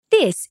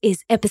This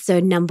is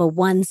episode number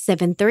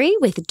 173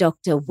 with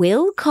Dr.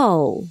 Will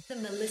Cole. The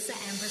Melissa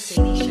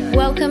Ambrosini Show.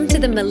 Welcome to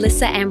the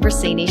Melissa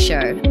Ambrosini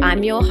Show.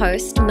 I'm your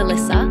host,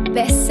 Melissa,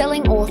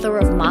 best-selling author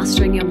of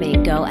Mastering Your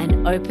Mean Girl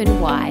and Open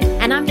Wide.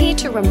 And I'm here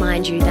to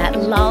remind you that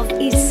love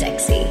is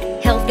sexy,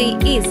 healthy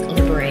is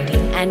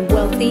liberating, and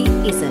wealthy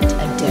isn't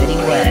a dirty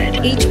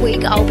word. Each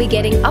week, I'll be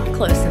getting up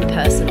close and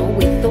personal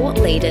with thought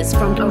leaders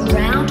from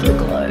around the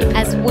globe,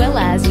 as well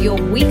as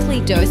your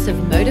weekly dose of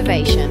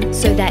motivation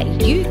so that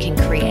you can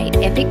create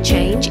epic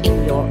change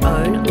in your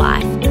own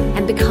life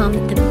and become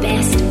the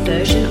best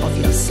version of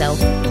yourself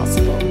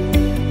possible.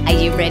 Are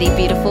you ready,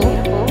 beautiful?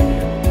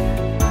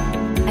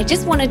 I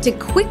just wanted to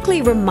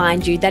quickly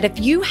remind you that if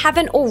you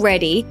haven't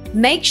already,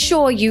 make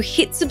sure you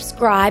hit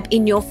subscribe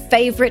in your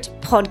favorite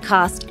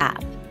podcast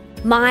app.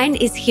 Mine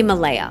is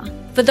Himalaya.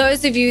 For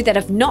those of you that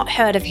have not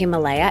heard of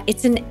Himalaya,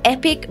 it's an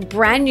epic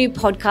brand new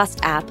podcast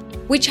app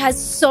which has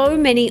so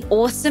many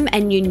awesome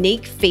and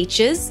unique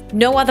features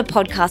no other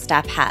podcast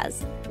app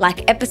has,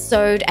 like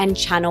episode and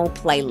channel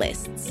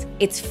playlists.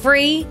 It's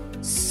free,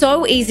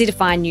 so easy to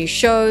find new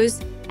shows,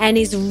 and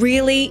is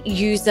really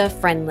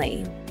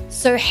user-friendly.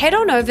 So head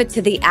on over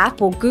to the app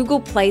or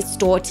Google Play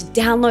Store to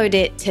download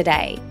it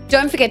today.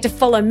 Don't forget to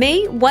follow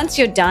me once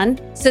you're done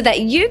so that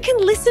you can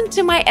listen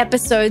to my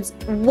episodes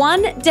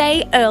one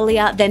day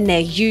earlier than they're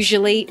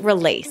usually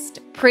released.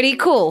 Pretty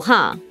cool,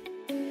 huh?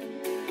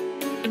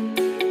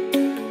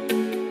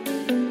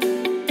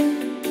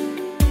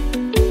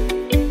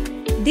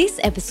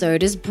 This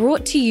episode is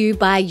brought to you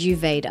by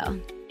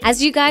Ayurveda.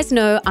 As you guys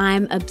know,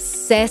 I'm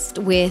obsessed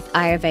with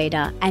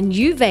Ayurveda, and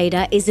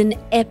Ayurveda is an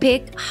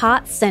epic,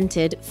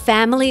 heart-centered,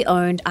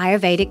 family-owned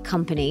Ayurvedic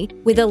company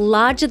with a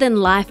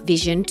larger-than-life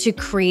vision to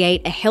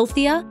create a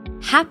healthier,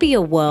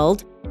 happier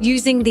world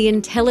using the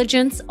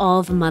intelligence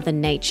of Mother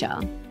Nature.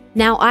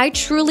 Now, I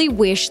truly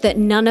wish that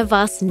none of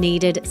us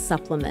needed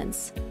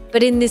supplements.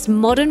 But in this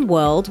modern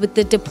world, with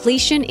the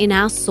depletion in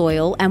our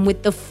soil and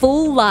with the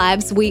full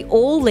lives we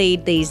all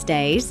lead these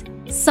days,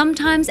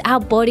 sometimes our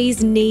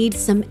bodies need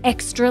some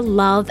extra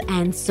love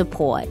and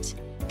support.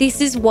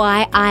 This is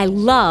why I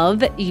love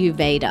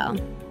Ayurveda.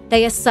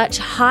 They are such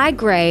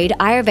high-grade,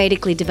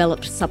 Ayurvedically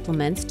developed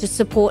supplements to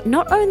support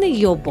not only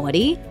your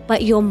body,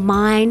 but your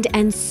mind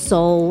and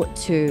soul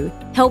too,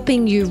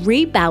 helping you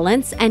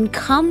rebalance and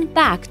come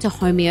back to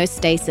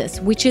homeostasis,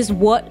 which is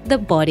what the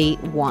body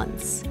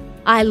wants.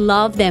 I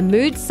love their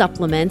mood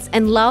supplements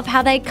and love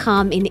how they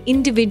come in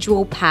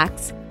individual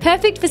packs,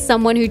 perfect for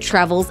someone who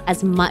travels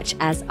as much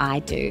as I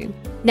do.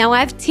 Now,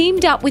 I've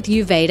teamed up with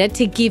Ayurveda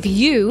to give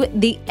you,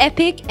 the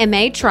Epic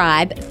MA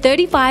Tribe,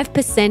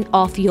 35%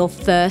 off your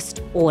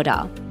first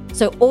order.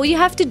 So all you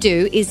have to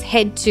do is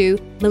head to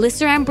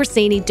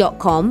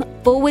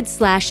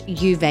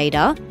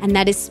melissaambrosini.com/Ayurveda, and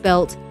that is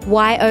spelled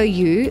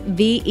YOUVEDA,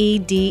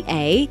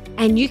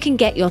 and you can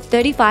get your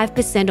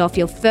 35% off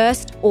your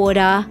first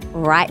order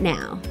right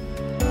now.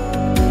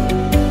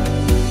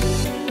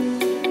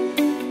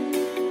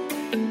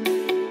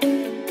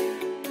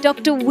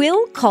 Dr.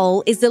 Will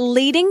Cole is a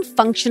leading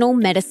functional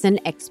medicine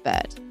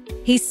expert.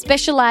 He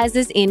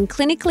specializes in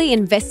clinically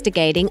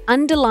investigating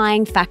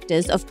underlying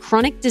factors of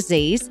chronic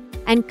disease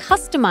and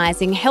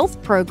customizing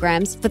health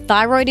programs for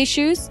thyroid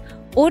issues,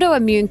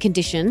 autoimmune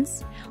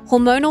conditions,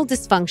 hormonal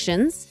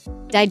dysfunctions,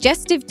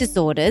 digestive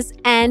disorders,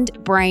 and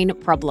brain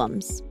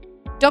problems.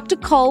 Dr.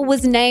 Cole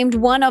was named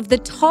one of the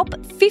top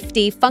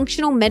 50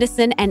 functional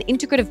medicine and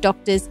integrative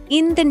doctors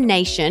in the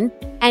nation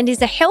and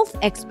is a health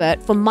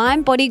expert for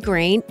Mind Body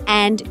Green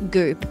and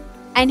Goop.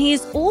 And he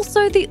is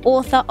also the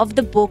author of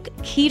the book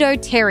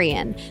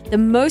Ketotarian, the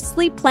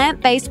mostly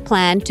plant-based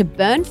plan to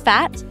burn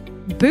fat,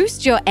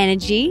 boost your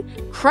energy,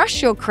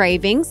 crush your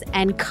cravings,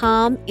 and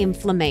calm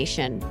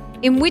inflammation,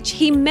 in which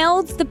he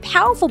melds the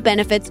powerful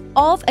benefits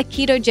of a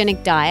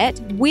ketogenic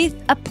diet with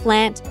a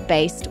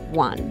plant-based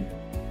one.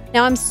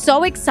 Now, I'm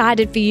so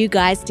excited for you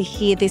guys to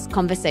hear this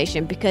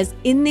conversation because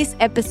in this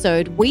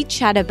episode, we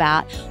chat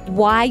about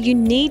why you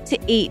need to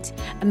eat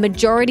a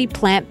majority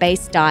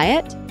plant-based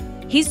diet,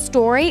 his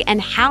story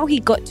and how he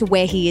got to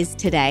where he is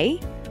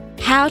today,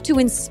 how to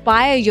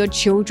inspire your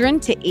children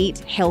to eat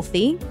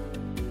healthy,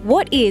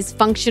 what is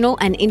functional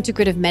and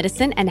integrative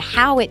medicine and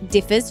how it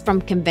differs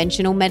from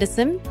conventional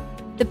medicine,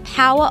 the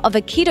power of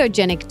a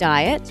ketogenic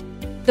diet,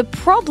 the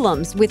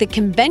problems with a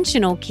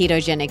conventional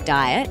ketogenic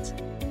diet,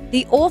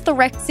 the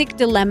orthorexic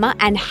dilemma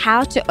and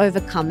how to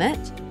overcome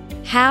it,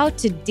 how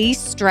to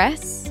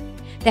de-stress,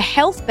 the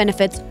health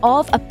benefits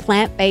of a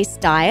plant-based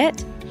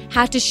diet,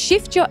 how to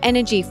shift your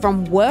energy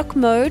from work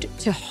mode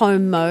to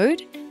home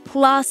mode,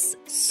 plus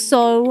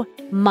so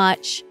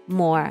much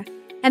more.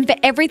 And for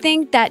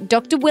everything that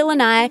Dr. Will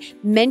and I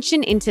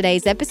mention in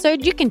today's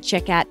episode, you can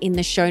check out in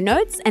the show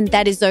notes, and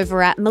that is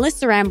over at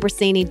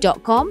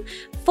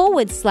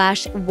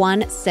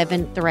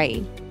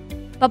melissaambrosini.com/173.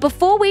 But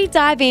before we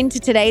dive into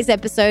today's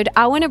episode,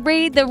 I want to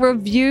read the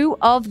review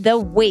of the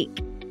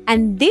week.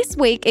 And this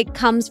week, it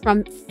comes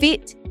from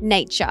Fit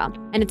Nature.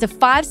 And it's a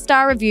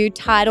 5-star review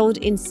titled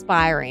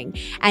Inspiring.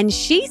 And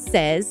she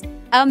says,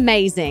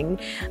 Amazing.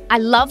 I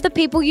love the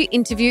people you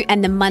interview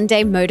and the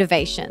Monday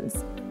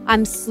motivations.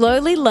 I'm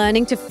slowly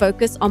learning to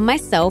focus on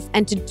myself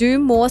and to do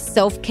more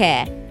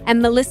self-care.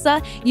 And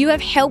Melissa, you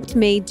have helped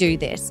me do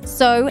this.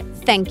 So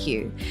thank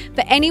you.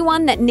 For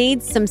anyone that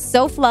needs some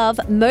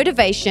self-love,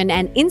 motivation,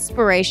 and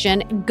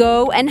inspiration,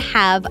 go and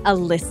have a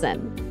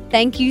listen.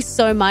 Thank you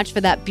so much for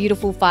that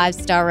beautiful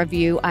 5-star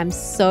review. I'm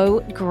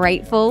so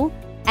grateful.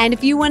 And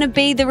if you want to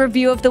be the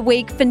review of the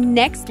week for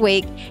next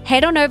week,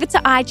 head on over to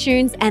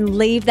iTunes and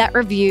leave that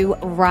review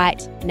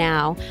right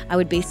now. I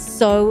would be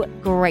so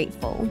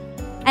grateful.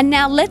 And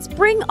now let's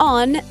bring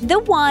on the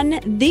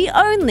one, the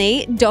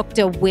only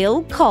Dr.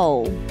 Will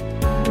Cole.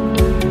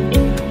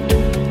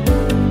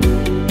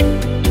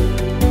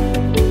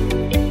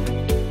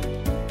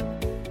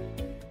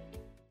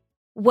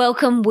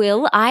 Welcome,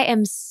 Will. I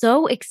am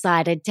so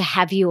excited to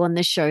have you on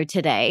the show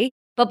today.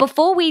 But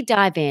before we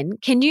dive in,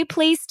 can you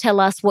please tell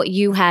us what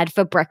you had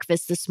for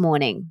breakfast this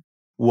morning?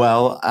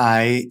 Well,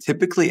 I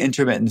typically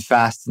intermittent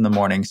fast in the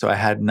morning, so I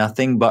had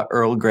nothing but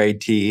Earl Grey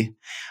tea.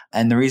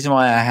 And the reason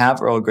why I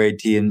have Earl Grey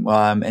tea and while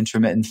I'm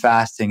intermittent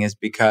fasting is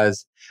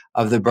because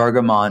of the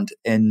bergamot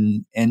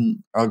in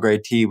Earl Grey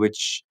tea,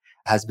 which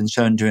has been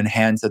shown to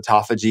enhance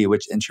autophagy,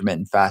 which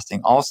intermittent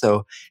fasting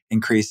also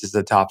increases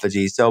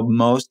autophagy. So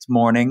most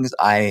mornings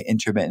I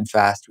intermittent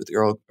fast with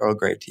Earl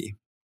Grey tea.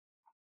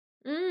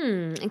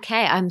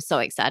 Okay, I'm so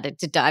excited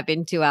to dive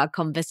into our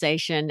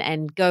conversation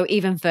and go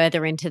even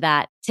further into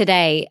that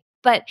today.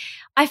 But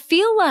I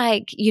feel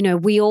like,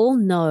 we all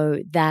know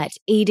that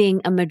eating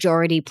a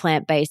majority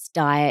plant-based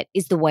diet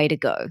is the way to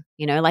go.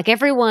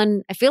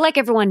 I feel like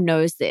everyone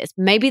knows this.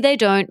 Maybe they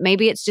don't.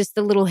 Maybe it's just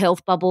the little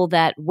health bubble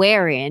that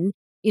we're in.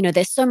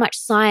 There's so much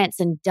science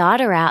and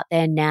data out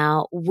there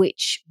now,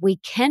 which we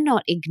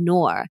cannot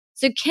ignore.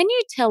 So can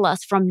you tell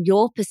us from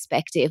your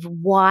perspective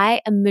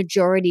why a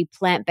majority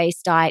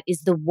plant-based diet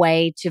is the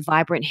way to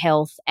vibrant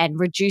health and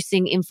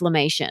reducing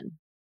inflammation?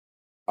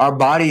 Our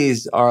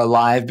bodies are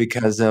alive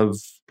because of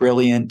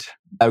brilliant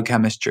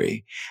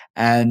biochemistry,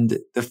 and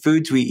the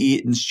foods we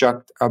eat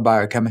instruct our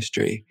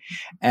biochemistry.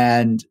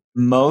 And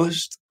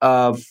most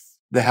of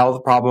the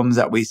health problems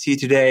that we see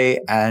today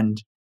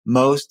and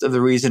most of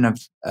the reason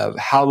of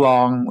how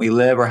long we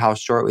live or how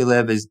short we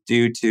live is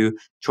due to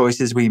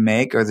choices we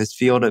make or this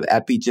field of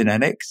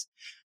epigenetics.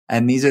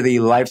 And these are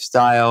the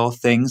lifestyle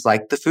things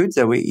like the foods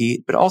that we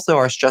eat, but also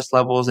our stress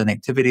levels and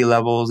activity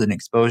levels and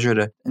exposure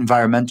to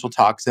environmental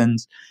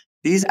toxins.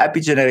 These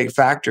epigenetic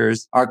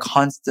factors are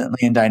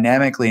constantly and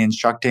dynamically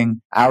instructing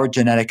our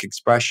genetic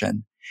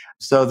expression.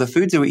 So the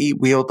foods that we eat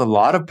wield a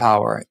lot of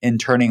power in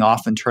turning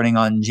off and turning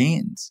on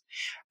genes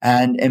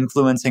and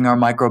influencing our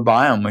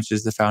microbiome, which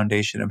is the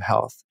foundation of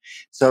health.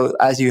 So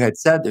as you had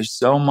said, there's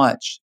so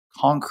much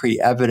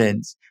concrete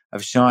evidence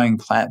of showing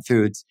plant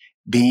foods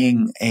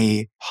being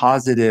a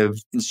positive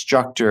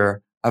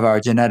instructor of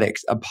our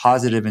genetics, a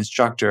positive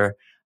instructor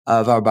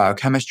of our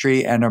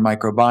biochemistry and our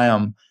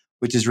microbiome,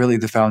 which is really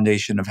the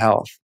foundation of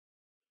health.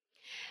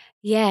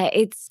 Yeah,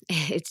 it's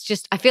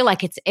just, I feel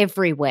like it's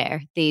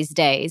everywhere these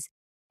days.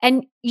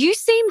 And you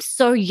seem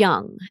so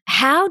young.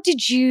 How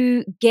did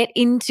you get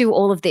into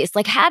all of this?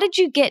 Like, how did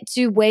you get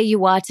to where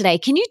you are today?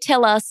 Can you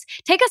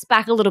take us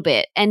back a little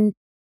bit and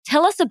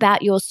tell us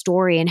about your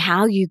story and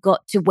how you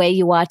got to where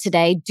you are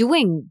today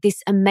doing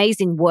this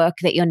amazing work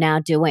that you're now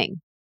doing?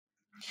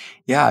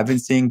 Yeah, I've been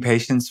seeing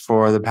patients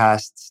for the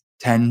past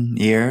 10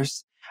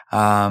 years.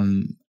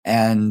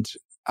 And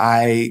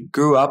I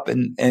grew up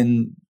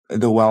in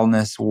the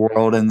wellness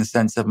world in the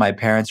sense of my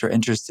parents were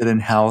interested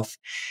in health.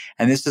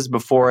 And this was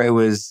before it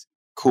was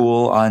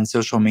cool on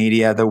social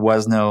media. There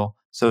was no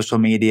social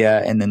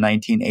media in the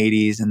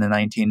 1980s and the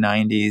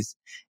 1990s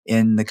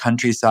in the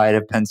countryside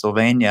of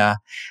Pennsylvania.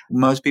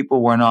 Most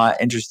people were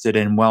not interested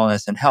in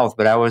wellness and health,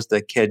 but I was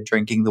the kid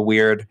drinking the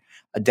weird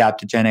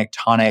adaptogenic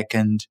tonic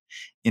and,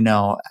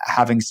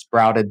 having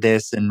sprouted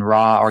this and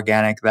raw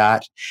organic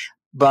that.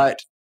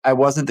 But I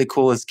wasn't the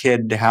coolest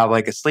kid to have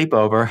like a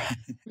sleepover,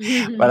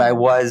 but I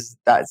was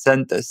that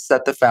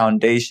set the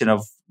foundation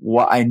of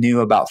what I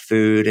knew about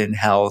food and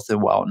health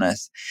and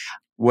wellness.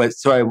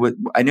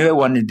 I knew I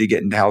wanted to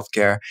get into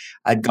healthcare.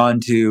 I'd gone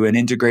to an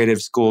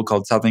integrative school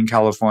called Southern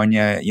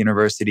California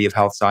University of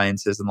Health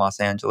Sciences in Los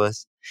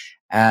Angeles.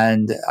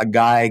 And a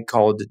guy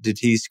called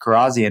Datis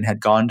Karazian had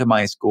gone to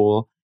my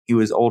school. He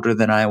was older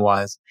than I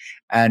was.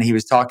 And he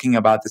was talking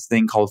about this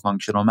thing called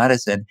functional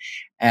medicine.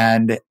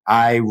 And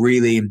I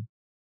really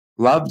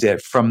loved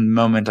it from the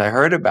moment I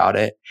heard about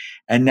it.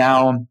 And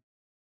now,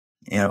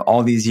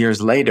 all these years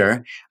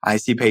later, I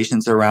see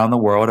patients around the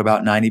world.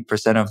 About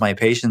 90% of my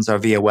patients are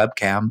via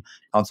webcam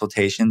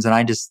consultations. And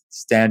I just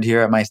stand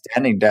here at my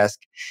standing desk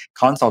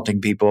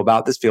consulting people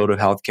about this field of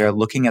healthcare,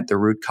 looking at the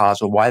root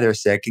cause of why they're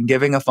sick and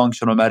giving a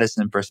functional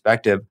medicine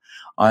perspective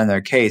on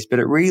their case. But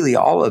it really,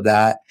 all of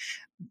that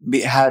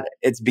had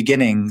its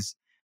beginnings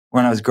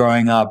when I was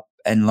growing up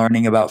and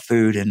learning about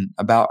food and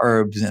about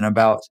herbs and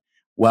about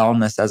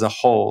wellness as a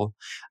whole.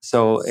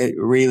 So it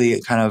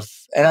really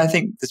and I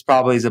think this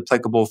probably is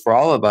applicable for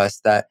all of us,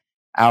 that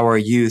our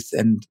youth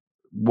and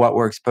what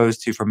we're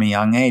exposed to from a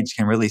young age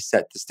can really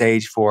set the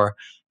stage for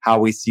how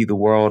we see the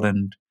world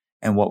and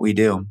what we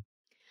do.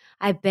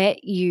 I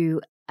bet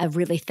you are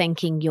really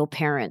thanking your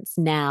parents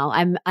now.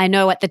 I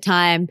know at the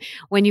time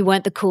when you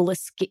weren't the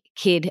coolest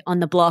kid on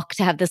the block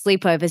to have the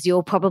sleepovers,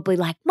 you're probably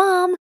like,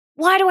 Mom,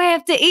 why do I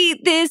have to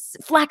eat this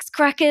flax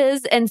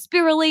crackers and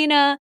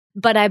spirulina?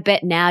 But I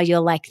bet now you're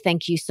like,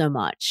 thank you so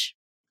much.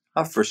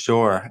 Oh, for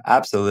sure.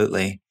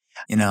 Absolutely.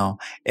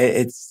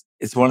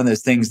 It's one of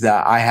those things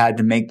that I had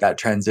to make that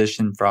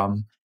transition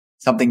from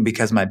something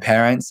because my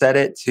parents said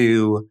it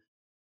to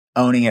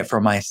owning it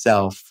for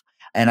myself.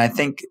 And I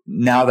think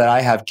now that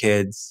I have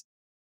kids,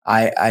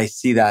 I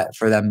see that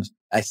for them.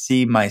 I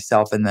see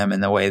myself in them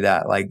in the way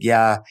that like,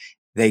 yeah,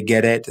 they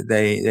get it.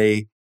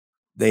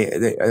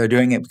 They're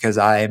doing it because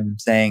I'm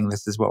saying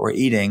this is what we're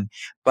eating.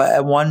 But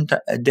at one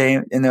day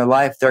in their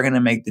life, they're going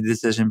to make the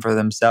decision for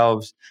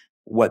themselves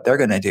what they're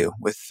going to do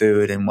with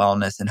food and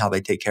wellness and how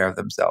they take care of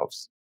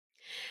themselves.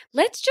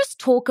 Let's just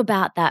talk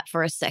about that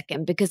for a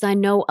second, because I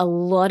know a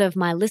lot of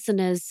my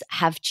listeners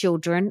have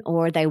children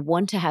or they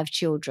want to have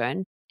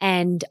children.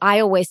 And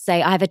I always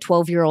say, I have a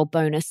 12-year-old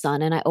bonus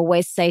son, and I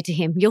always say to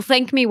him, you'll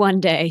thank me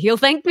one day. You'll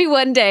thank me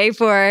one day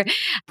for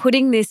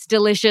putting this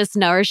delicious,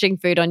 nourishing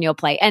food on your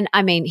plate. And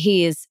I mean,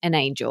 he is an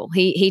angel.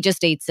 He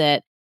just eats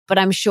it. But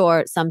I'm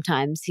sure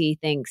sometimes he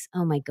thinks,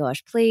 oh my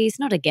gosh, please,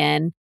 not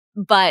again.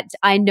 But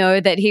I know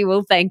that he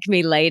will thank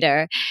me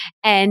later.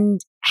 And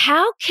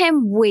how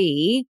can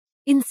we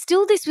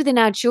instill this within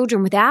our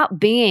children without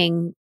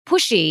being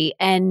pushy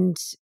and,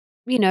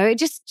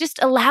 just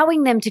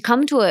allowing them to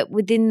come to it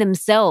within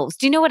themselves?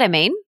 Do you know what I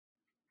mean?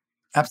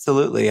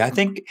 Absolutely. I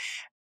think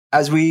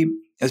as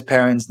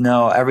parents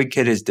know, every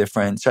kid is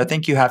different. So I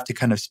think you have to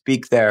kind of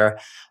speak their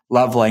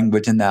love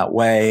language in that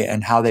way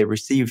and how they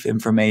receive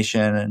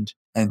information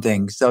and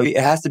things. So it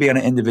has to be on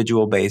an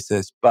individual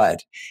basis. But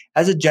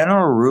as a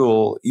general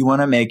rule, you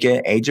want to make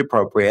it age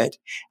appropriate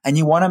and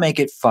you want to make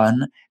it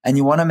fun and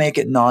you want to make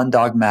it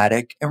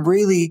non-dogmatic and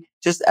really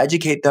just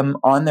educate them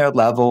on their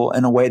level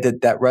in a way that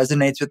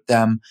resonates with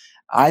them.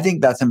 I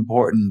think that's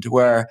important,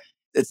 where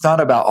it's not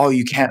about, oh,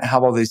 you can't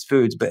have all these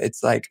foods, but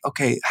it's like,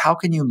 okay, how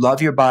can you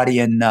love your body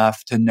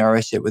enough to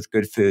nourish it with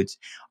good foods?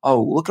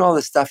 Oh, look at all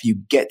the stuff you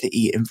get to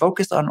eat and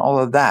focus on all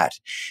of that.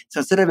 So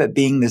instead of it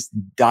being this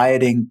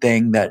dieting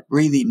thing that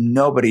really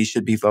nobody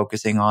should be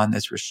focusing on,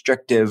 this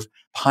restrictive,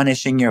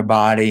 punishing your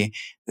body,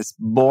 this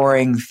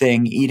boring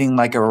thing, eating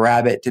like a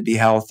rabbit to be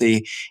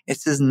healthy,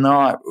 this is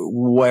not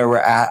where we're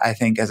at, I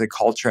think, as a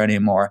culture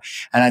anymore.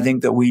 And I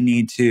think that we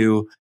need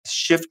to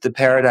shift the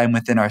paradigm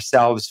within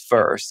ourselves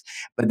first,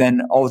 but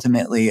then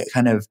ultimately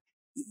kind of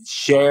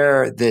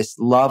share this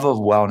love of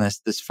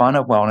wellness, this fun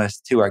of wellness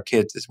to our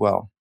kids as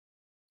well.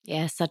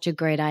 Yeah, such a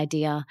great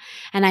idea.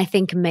 And I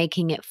think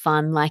making it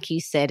fun, like you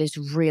said, is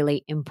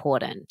really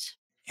important.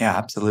 Yeah,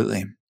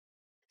 absolutely.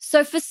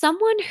 So for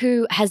someone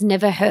who has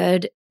never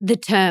heard the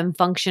term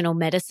functional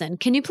medicine,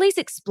 can you please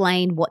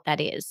explain what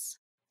that is?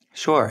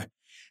 Sure.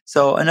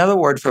 So another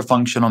word for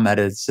functional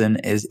medicine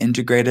is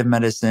integrative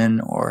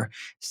medicine or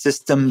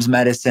systems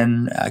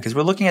medicine, because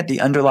we're looking at the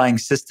underlying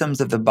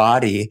systems of the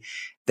body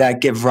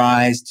that give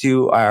rise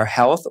to our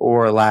health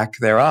or lack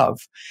thereof.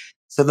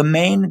 So the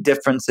main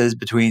differences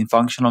between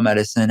functional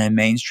medicine and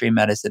mainstream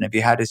medicine, if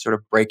you had to sort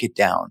of break it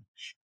down,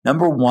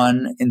 number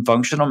one, in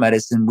functional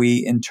medicine,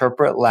 we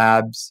interpret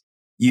labs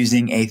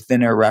using a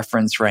thinner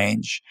reference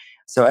range.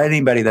 So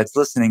anybody that's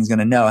listening is going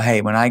to know,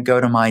 hey, when I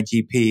go to my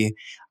GP,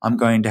 I'm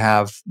going to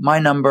have my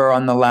number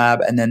on the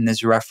lab and then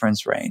this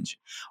reference range.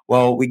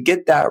 Well, we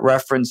get that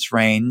reference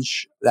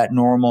range, that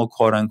normal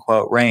quote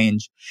unquote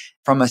range,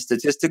 from a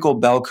statistical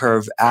bell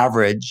curve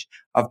average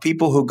of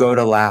people who go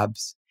to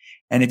labs.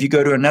 And if you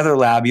go to another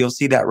lab, you'll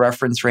see that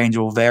reference range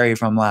will vary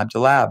from lab to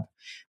lab.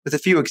 With a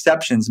few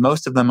exceptions,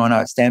 most of them are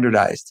not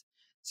standardized.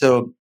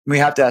 So we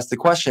have to ask the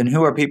question,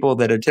 who are people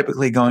that are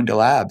typically going to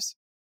labs?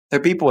 They're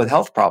people with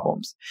health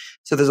problems.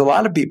 So there's a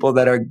lot of people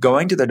that are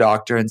going to the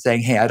doctor and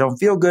saying, hey, I don't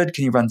feel good.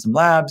 Can you run some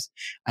labs?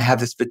 I have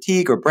this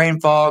fatigue or brain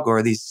fog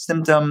or these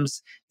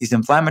symptoms, these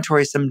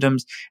inflammatory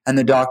symptoms. And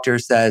the doctor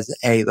says,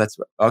 hey,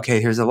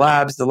 here's the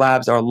labs. The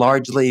labs are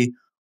largely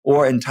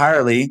or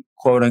entirely,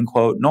 quote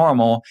unquote,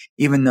 normal,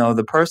 even though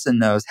the person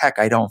knows, heck,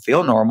 I don't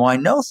feel normal. I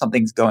know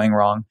something's going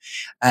wrong.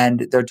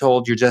 And they're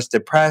told you're just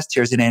depressed.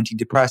 Here's an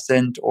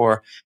antidepressant,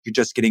 or you're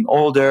just getting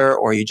older,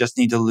 or you just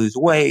need to lose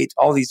weight.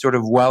 All these sort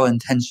of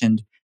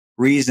well-intentioned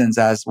reasons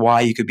as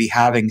why you could be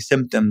having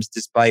symptoms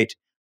despite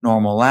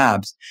normal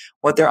labs.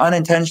 What they're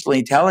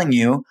unintentionally telling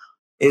you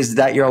is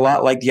that you're a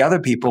lot like the other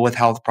people with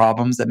health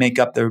problems that make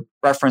up the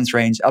reference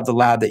range of the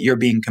lab that you're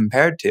being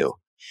compared to.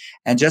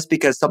 And just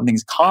because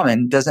something's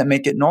common doesn't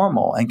make it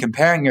normal. And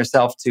comparing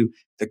yourself to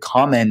the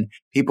common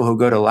people who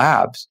go to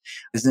labs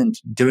isn't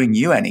doing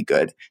you any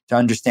good to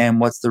understand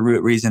what's the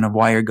root reason of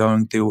why you're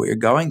going through what you're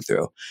going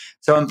through.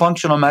 So in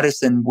functional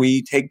medicine,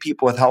 we take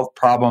people with health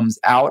problems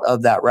out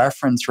of that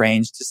reference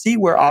range to see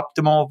where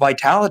optimal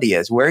vitality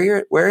is.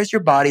 Where is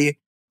your body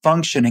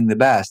functioning the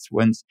best?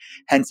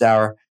 Hence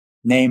our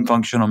name,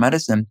 functional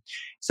medicine.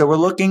 So we're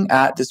looking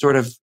at the sort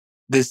of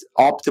this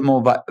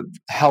optimal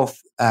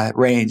health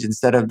range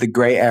instead of the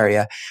gray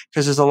area.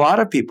 Because there's a lot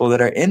of people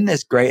that are in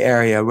this gray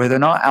area where they're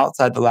not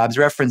outside the lab's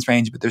reference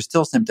range, but they're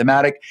still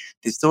symptomatic.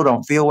 They still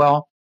don't feel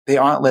well. They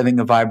aren't living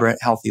a vibrant,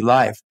 healthy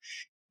life.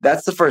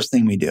 That's the first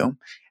thing we do.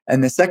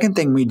 And the second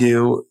thing we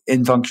do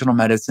in functional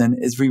medicine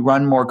is we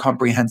run more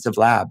comprehensive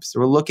labs. So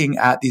we're looking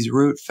at these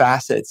root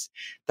facets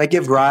that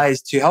give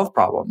rise to health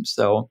problems.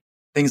 So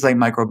things like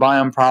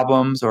microbiome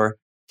problems or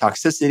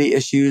toxicity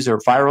issues or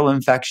viral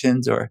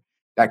infections or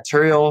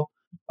bacterial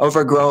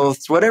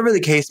overgrowths, whatever the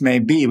case may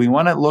be. We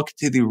want to look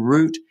to the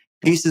root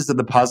pieces of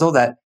the puzzle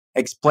that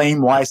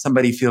explain why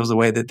somebody feels the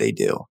way that they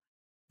do.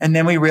 And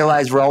then we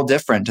realize we're all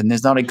different and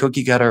there's not a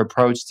cookie cutter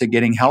approach to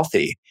getting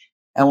healthy.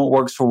 And what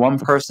works for one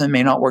person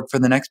may not work for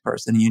the next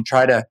person. And you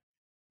try to,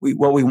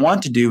 what we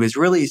want to do is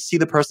really see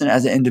the person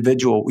as an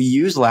individual. We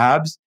use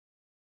labs,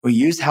 we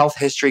use health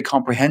history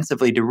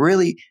comprehensively to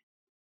really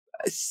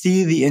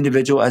see the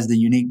individual as the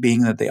unique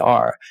being that they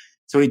are.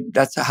 So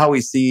that's how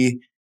we see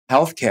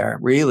healthcare,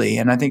 really.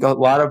 And I think a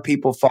lot of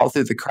people fall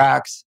through the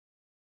cracks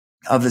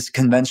of this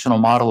conventional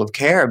model of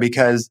care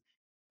because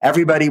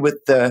everybody with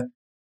the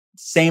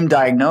same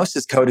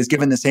diagnosis code is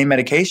given the same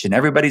medication.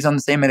 Everybody's on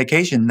the same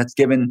medication that's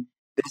given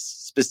this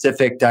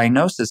specific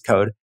diagnosis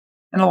code.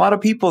 And a lot of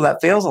people, that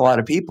fails a lot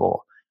of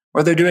people,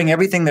 or they're doing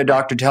everything their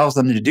doctor tells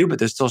them to do, but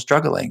they're still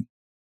struggling.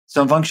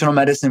 So in functional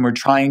medicine, we're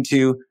trying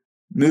to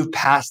move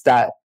past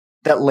that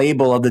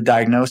label of the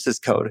diagnosis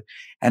code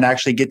and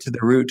actually get to the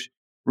root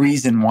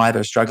reason why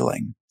they're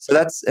struggling. So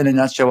that's in a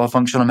nutshell what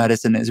functional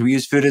medicine is. We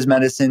use food as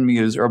medicine. We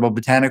use herbal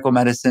botanical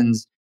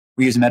medicines.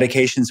 We use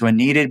medications when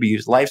needed. We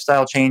use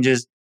lifestyle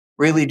changes,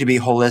 really to be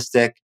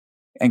holistic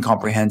and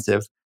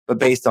comprehensive, but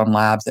based on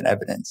labs and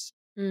evidence.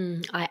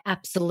 I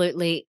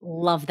absolutely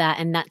love that.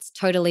 And that's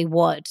totally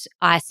what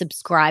I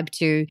subscribe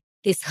to,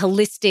 this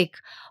holistic,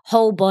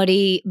 whole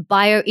body,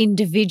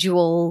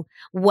 bio-individual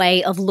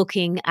way of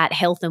looking at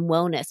health and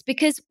wellness,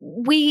 because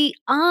we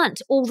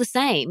aren't all the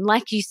same.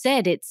 Like you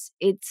said, it's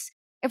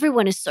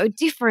everyone is so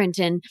different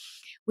and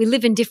we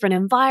live in different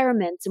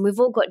environments and we've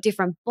all got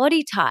different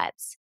body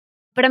types.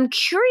 But I'm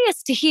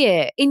curious to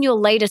hear, in your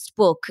latest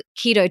book,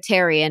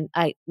 Ketotarian,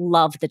 I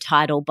love the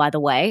title, by the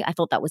way. I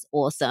thought that was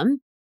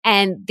awesome.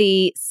 And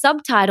the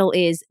subtitle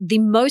is The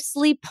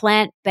Mostly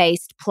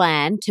Plant-Based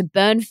Plan to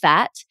Burn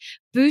Fat,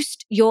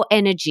 Boost Your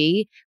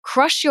Energy,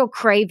 Crush Your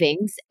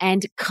Cravings,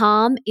 and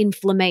Calm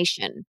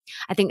Inflammation.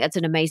 I think that's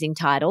an amazing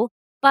title.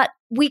 But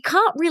we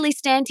can't really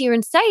stand here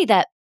and say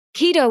that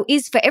keto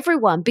is for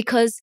everyone,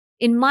 because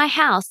in my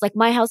house, like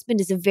my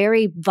husband is a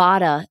very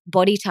Vata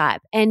body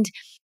type, and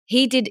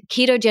he did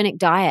ketogenic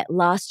diet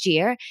last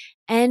year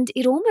and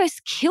it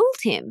almost killed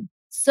him.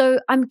 So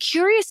I'm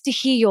curious to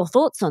hear your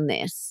thoughts on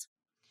this.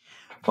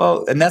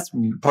 Well, and that's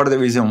part of the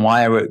reason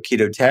why I wrote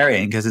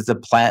Ketotarian, because it's a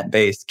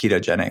plant-based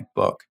ketogenic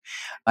book.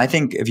 I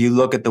think if you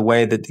look at the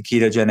way that the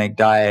ketogenic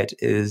diet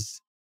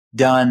is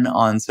done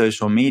on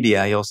social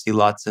media, you'll see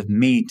lots of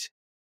meat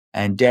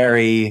and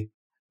dairy,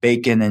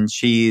 bacon and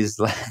cheese.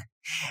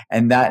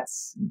 And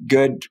that's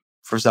good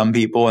for some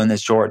people in the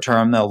short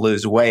term. They'll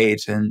lose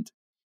weight and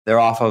they're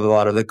off of a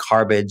lot of the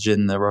garbage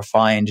and the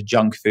refined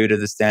junk food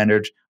of the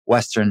standard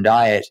Western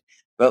diet.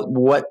 But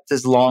what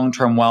does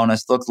long-term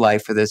wellness look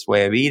like for this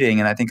way of eating?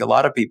 And I think a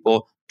lot of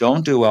people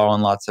don't do well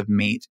on lots of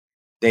meat.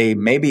 They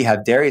maybe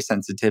have dairy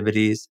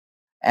sensitivities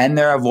and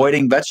they're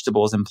avoiding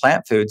vegetables and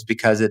plant foods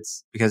because it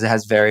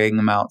has varying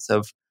amounts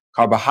of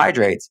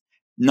carbohydrates,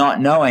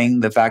 not knowing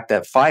the fact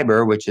that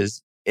fiber, which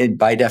is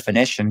by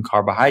definition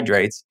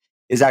carbohydrates,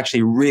 is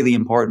actually really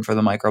important for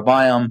the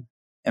microbiome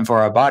and for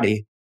our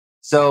body.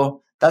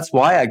 So that's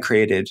why I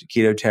created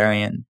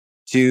Ketotarian,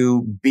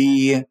 to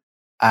be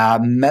a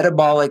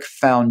metabolic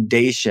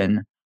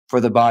foundation for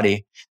the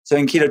body. So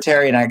in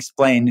Ketotarian, I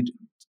explained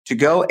to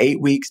go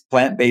 8 weeks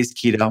plant-based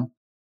keto.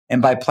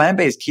 And by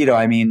plant-based keto,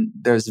 I mean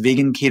there's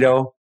vegan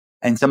keto,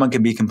 and someone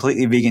could be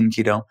completely vegan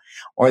keto,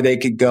 or they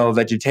could go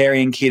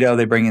vegetarian keto.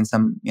 They bring in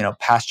some,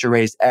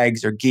 pasture-raised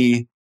eggs or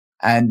ghee.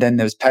 And then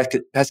there's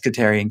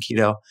pescatarian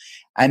keto.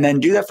 And then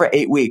do that for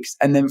 8 weeks.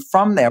 And then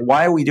from there,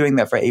 why are we doing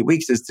that for 8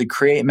 weeks? Is to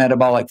create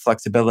metabolic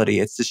flexibility.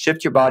 It's to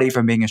shift your body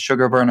from being a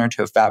sugar burner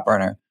to a fat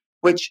burner,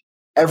 which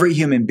every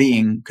human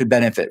being could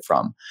benefit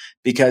from.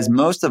 Because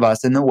most of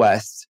us in the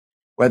West,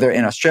 whether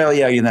in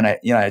Australia, in the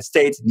United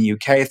States, in the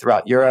UK,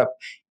 throughout Europe,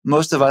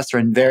 most of us are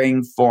in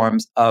varying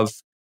forms of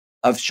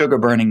sugar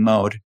burning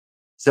mode.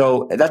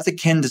 So that's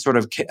akin to sort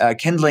of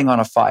kindling on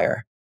a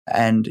fire.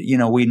 And,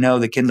 we know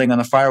the kindling on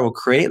the fire will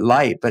create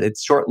light, but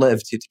it's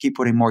short-lived to keep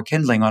putting more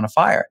kindling on a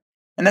fire.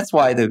 And that's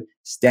why the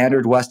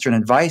standard Western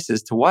advice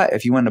is to what?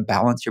 If you want to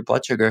balance your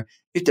blood sugar,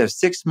 you have to have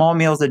 6 small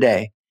meals a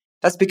day.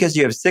 That's because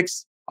you have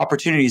 6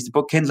 opportunities to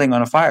put kindling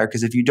on a fire.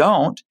 Because if you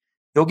don't,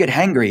 you'll get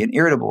hangry and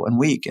irritable and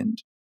weak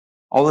and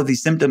all of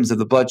these symptoms of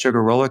the blood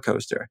sugar roller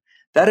coaster.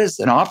 That is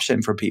an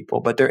option for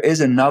people, but there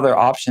is another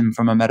option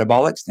from a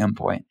metabolic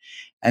standpoint,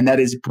 and that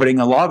is putting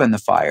a log on the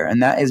fire,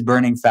 and that is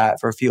burning fat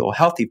for fuel,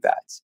 healthy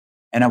fats.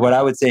 And what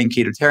I would say in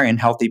Ketotarian,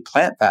 healthy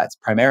plant fats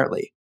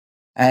primarily.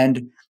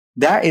 And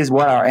that is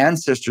what our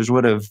ancestors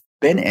would have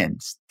been in,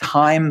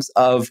 times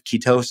of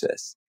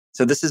ketosis.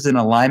 So this is in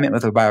alignment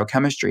with our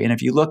biochemistry. And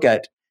if you look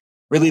at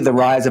really the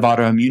rise of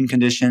autoimmune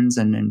conditions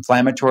and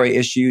inflammatory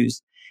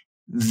issues,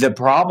 the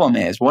problem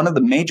is, one of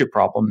the major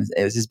problems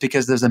is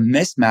because there's a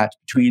mismatch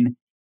between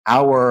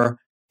our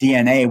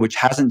DNA, which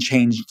hasn't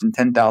changed in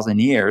 10,000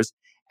 years,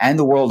 and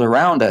the world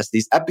around us.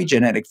 These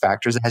epigenetic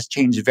factors has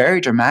changed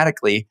very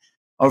dramatically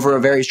over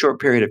a very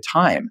short period of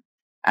time.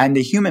 And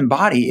the human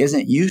body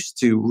isn't used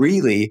to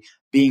really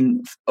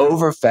being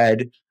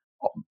overfed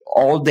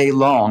all day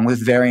long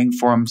with varying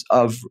forms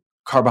of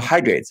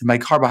carbohydrates. And by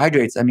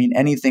carbohydrates, I mean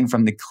anything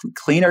from the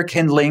cleaner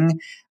kindling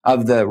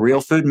of the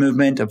real food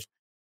movement of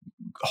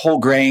whole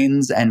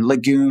grains and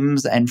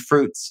legumes and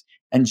fruits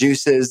and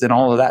juices and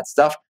all of that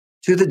stuff,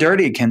 to the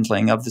dirty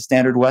kindling of the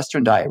standard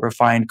Western diet,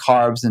 refined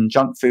carbs and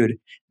junk food and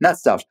that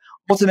stuff.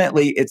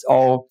 Ultimately, it's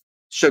all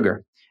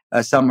sugar.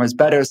 Some is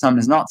better, some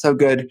is not so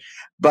good,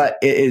 but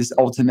it is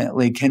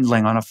ultimately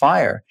kindling on a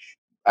fire.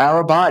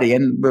 Our body,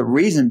 and the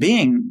reason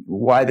being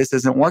why this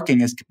isn't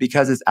working is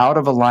because it's out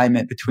of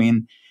alignment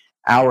between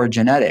our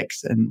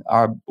genetics and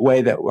our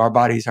way that our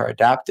bodies are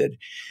adapted.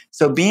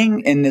 So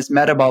being in this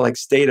metabolic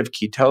state of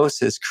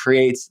ketosis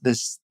creates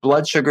this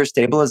blood sugar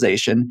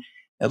stabilization.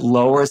 It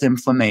lowers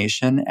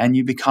inflammation and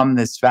you become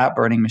this fat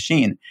burning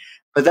machine.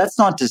 But that's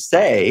not to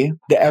say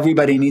that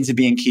everybody needs to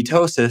be in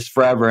ketosis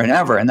forever and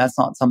ever. And that's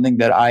not something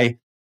that I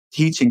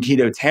teach in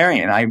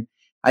Ketotarian.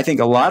 I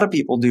think a lot of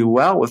people do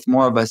well with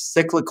more of a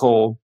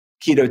cyclical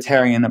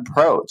Ketotarian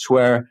approach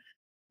where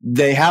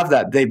they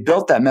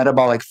built that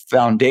metabolic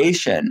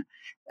foundation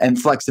and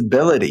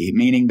flexibility,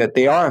 meaning that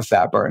they are a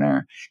fat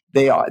burner.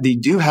 They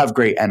do have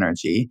great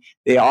energy.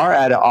 They are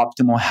at an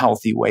optimal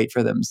healthy weight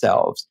for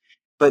themselves,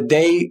 but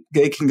they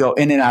can go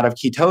in and out of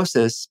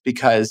ketosis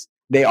because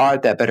they are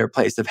at that better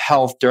place of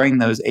health during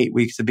those 8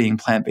 weeks of being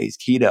plant-based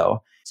keto.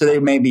 So they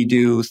maybe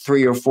do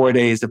 3 or 4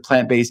 days of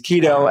plant-based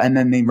keto, and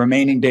then the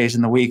remaining days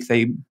in the week,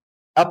 they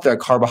up their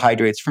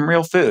carbohydrates from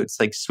real foods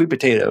like sweet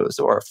potatoes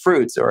or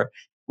fruits or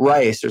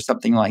rice or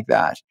something like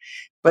that.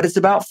 But it's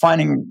about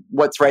finding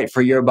what's right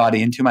for your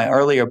body. And to my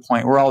earlier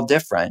point, we're all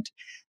different.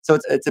 So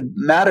it's a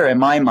matter in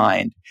my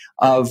mind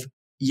of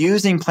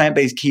using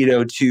plant-based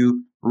keto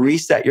to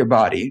reset your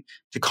body,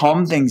 to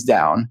calm things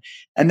down.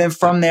 And then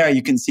from there,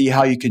 you can see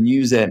how you can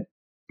use it,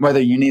 whether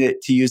you need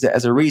it to use it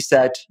as a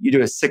reset, you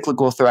do it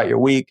cyclical throughout your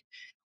week,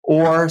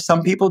 or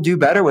some people do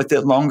better with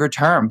it longer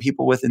term.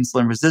 People with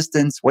insulin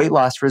resistance, weight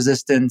loss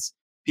resistance,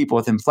 people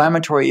with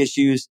inflammatory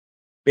issues.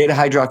 Beta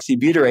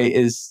hydroxybutyrate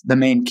is the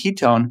main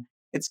ketone.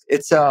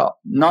 It's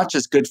not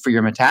just good for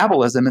your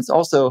metabolism, it's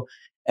also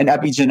an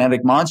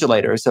epigenetic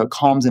modulator. So it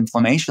calms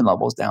inflammation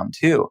levels down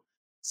too.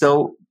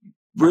 So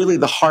really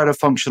the heart of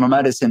functional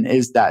medicine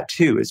is that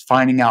too, is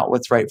finding out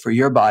what's right for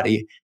your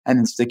body and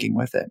then sticking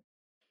with it.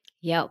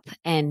 Yep.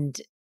 And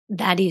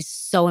that is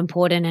so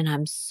important. And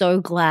I'm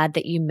so glad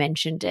that you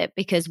mentioned it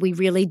because we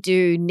really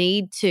do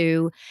need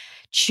to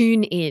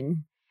tune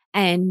in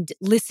and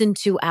listen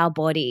to our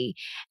body.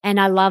 And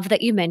I love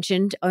that you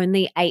mentioned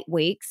only 8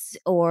 weeks,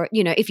 or,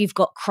 if you've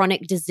got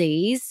chronic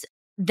disease,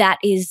 that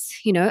is,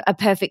 a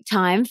perfect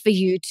time for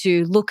you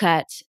to look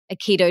at a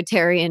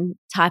Ketotarian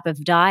type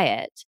of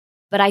diet.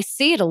 But I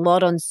see it a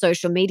lot on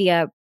social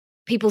media,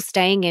 people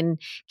staying in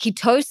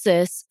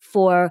ketosis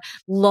for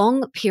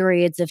long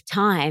periods of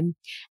time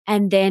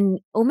and then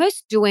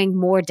almost doing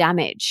more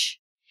damage.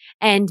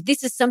 And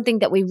this is something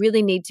that we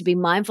really need to be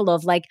mindful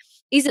of. Like,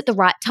 is it the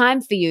right time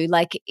for you?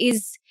 Like,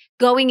 is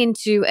going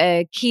into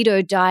a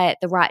keto diet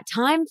the right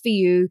time for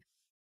you,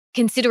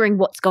 considering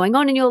what's going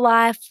on in your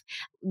life,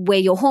 where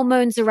your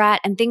hormones are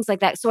at, and things like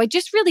that? So I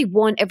just really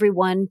want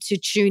everyone to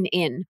tune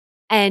in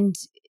and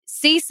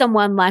see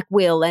someone like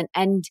Will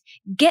and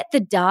get the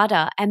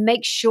data and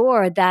make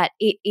sure that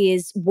it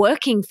is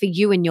working for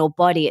you and your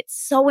body. It's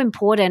so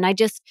important.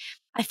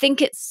 I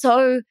think it's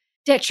so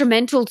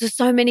detrimental to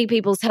so many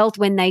people's health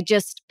when they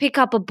just pick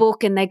up a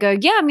book and they go,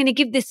 yeah, I'm going to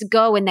give this a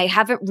go, and they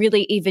haven't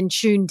really even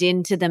tuned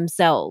into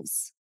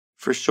themselves.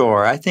 For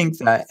sure. I think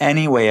that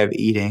any way of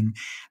eating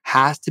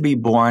has to be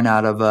born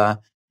out of a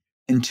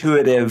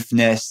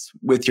intuitiveness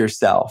with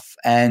yourself.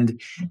 And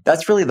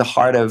that's really the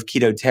heart of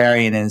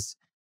Ketotarian, is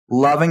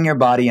loving your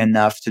body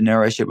enough to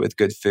nourish it with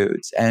good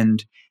foods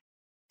and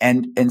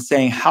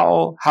saying,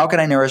 how can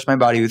I nourish my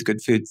body with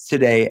good foods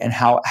today? And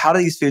how do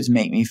these foods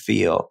make me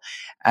feel?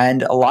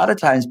 And a lot of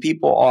times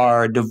people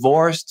are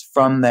divorced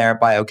from their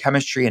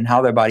biochemistry and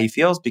how their body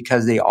feels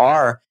because they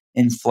are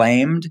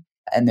inflamed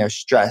and they're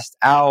stressed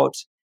out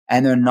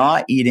and they're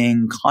not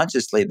eating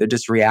consciously. They're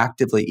just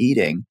reactively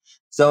eating.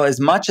 So as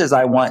much as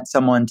I want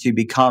someone to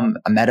become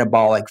a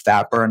metabolic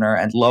fat burner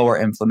and lower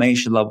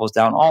inflammation levels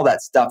down, all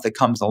that stuff that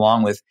comes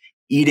along with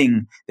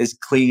eating this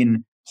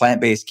clean,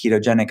 plant-based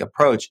ketogenic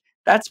approach,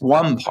 that's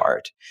one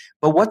part.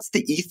 But what's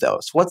the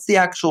ethos? What's the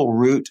actual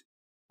root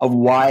of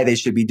why they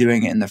should be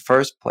doing it in the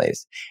first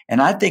place?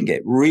 And I think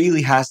it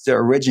really has to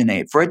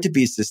originate, for it to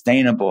be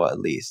sustainable at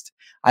least,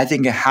 I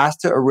think it has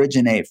to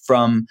originate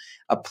from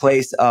a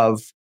place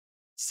of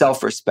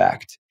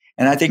self-respect.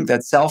 And I think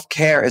that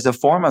self-care is a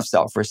form of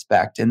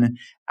self-respect. And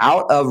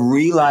out of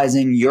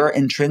realizing your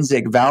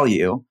intrinsic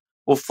value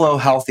will flow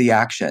healthy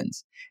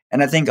actions.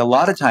 And I think a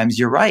lot of times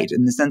you're right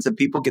in the sense that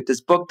people get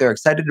this book, they're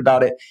excited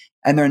about it,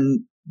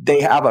 and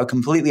they have a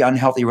completely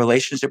unhealthy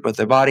relationship with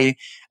their body,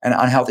 an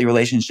unhealthy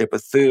relationship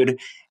with food.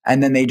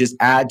 And then they just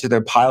add to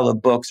their pile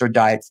of books or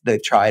diets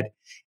they've tried.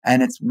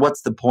 And it's,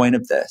 what's the point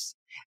of this?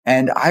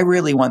 And I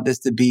really want this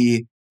to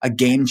be a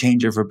game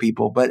changer for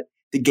people. But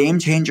the game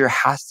changer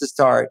has to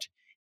start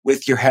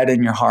with your head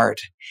and your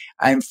heart.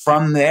 And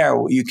from there,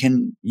 you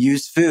can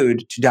use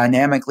food to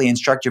dynamically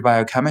instruct your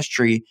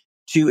biochemistry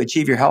to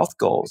achieve your health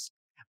goals.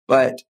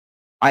 But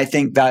I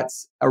think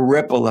that's a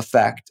ripple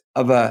effect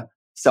of a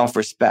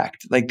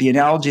self-respect. Like the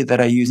analogy that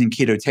I use in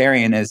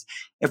Ketotarian is,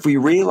 if we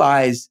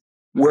realize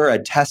we're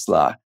a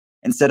Tesla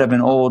instead of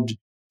an old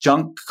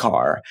junk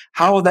car,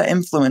 how will that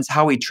influence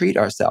how we treat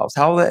ourselves?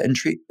 How will that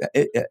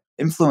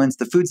influence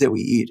the foods that we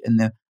eat and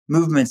the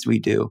movements we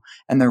do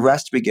and the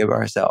rest we give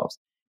ourselves?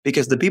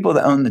 Because the people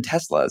that own the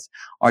Teslas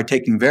are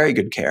taking very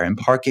good care and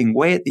parking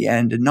way at the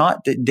end and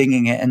not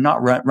dinging it and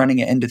not running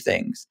it into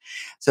things.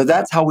 So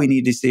that's how we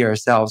need to see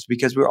ourselves,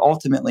 because we're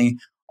ultimately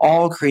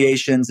all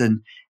creations and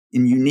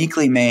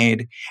uniquely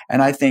made.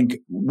 And I think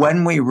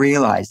when we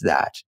realize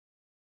that,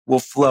 we'll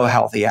flow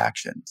healthy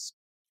actions.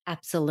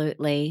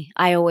 Absolutely.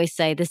 I always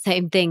say the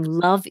same thing.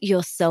 Love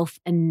yourself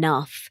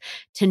enough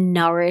to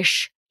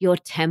nourish your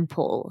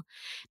temple,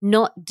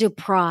 not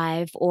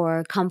deprive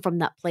or come from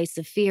that place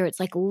of fear. It's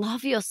like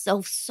love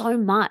yourself so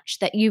much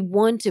that you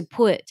want to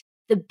put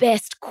the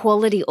best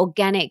quality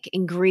organic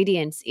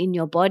ingredients in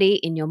your body,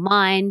 in your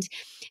mind,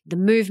 the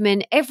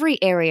movement, every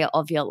area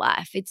of your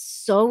life. It's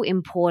so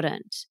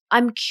important.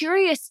 I'm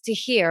curious to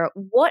hear,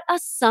 what are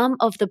some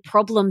of the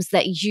problems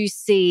that you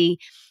see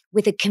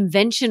with a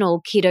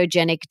conventional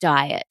ketogenic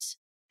diet?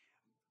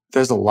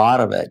 There's a lot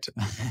of it.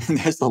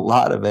 There's a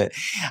lot of it.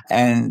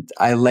 And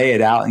I lay it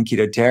out in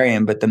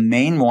Ketotarian, but the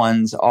main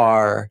ones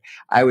are,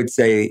 I would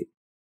say,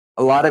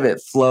 a lot of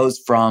it flows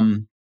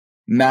from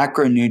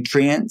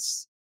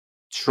macronutrients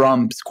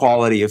trumps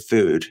quality of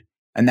food.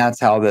 And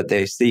that's how that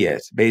they see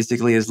it.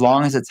 Basically, as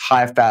long as it's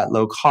high fat,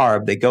 low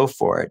carb, they go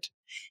for it.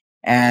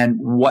 And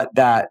what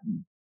that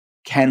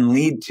can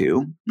lead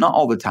to, not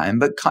all the time,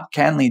 but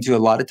can lead to a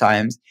lot of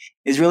times,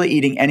 is really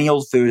eating any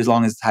old food as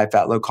long as it's high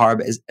fat, low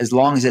carb, as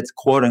long as it's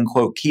quote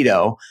unquote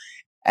keto.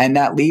 And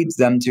that leads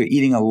them to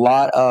eating a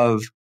lot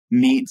of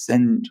meats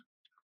and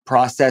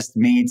processed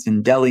meats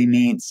and deli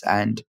meats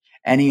and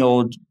any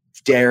old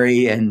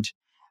dairy and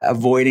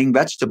avoiding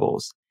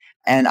vegetables.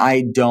 And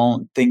I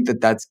don't think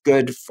that that's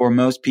good for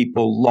most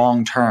people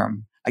long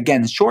term.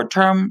 Again, short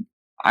term,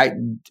 I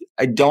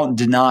don't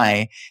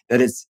deny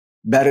that it's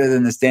better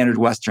than the standard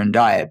Western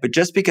diet. But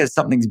just because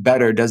something's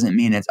better doesn't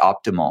mean it's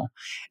optimal.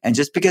 And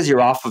just because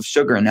you're off of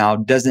sugar now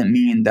doesn't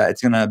mean that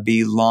it's going to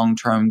be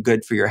long-term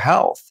good for your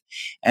health.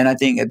 And I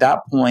think at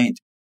that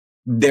point,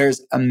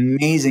 there's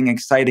amazing,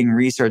 exciting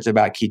research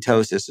about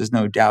ketosis. There's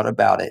no doubt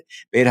about it.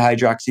 Beta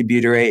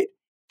hydroxybutyrate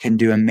can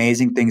do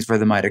amazing things for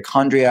the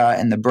mitochondria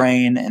and the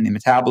brain and the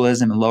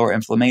metabolism and lower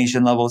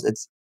inflammation levels.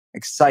 It's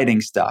exciting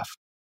stuff.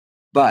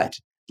 But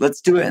let's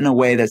do it in a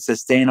way that's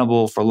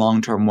sustainable for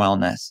long-term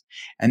wellness.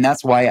 And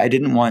that's why I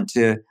didn't want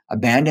to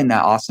abandon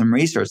that awesome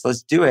research.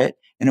 Let's do it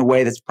in a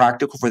way that's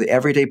practical for the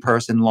everyday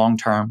person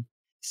long-term.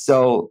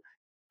 So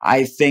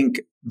I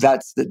think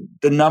that's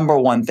the number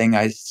one thing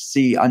I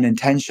see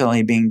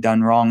unintentionally being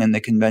done wrong in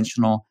the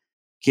conventional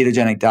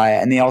ketogenic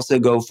diet. And they also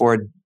go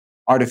for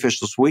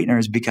artificial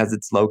sweeteners because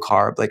it's low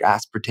carb, like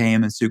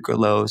aspartame and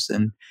sucralose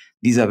and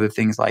these other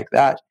things like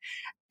that.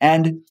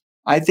 And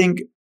I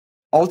think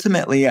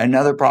ultimately,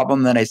 another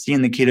problem that I see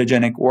in the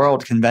ketogenic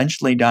world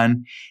conventionally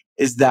done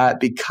is that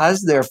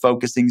because they're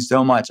focusing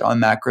so much on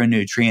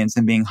macronutrients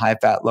and being high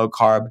fat, low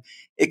carb,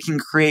 it can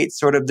create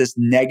sort of this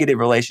negative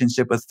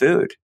relationship with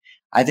food.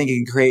 I think it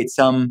can create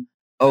some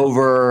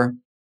over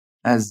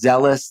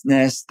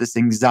zealousness, this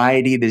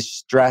anxiety, this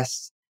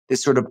stress,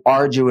 this sort of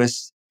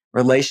arduous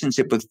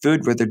relationship with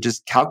food where they're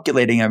just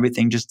calculating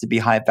everything just to be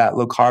high fat,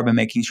 low carb and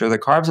making sure the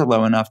carbs are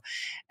low enough.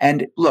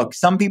 And look,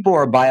 some people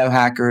are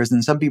biohackers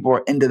and some people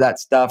are into that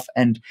stuff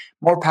and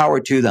more power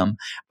to them.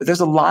 But there's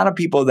a lot of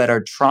people that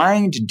are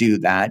trying to do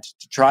that,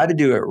 to try to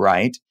do it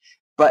right,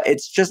 but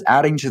it's just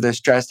adding to their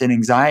stress and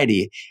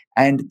anxiety.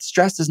 And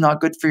stress is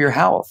not good for your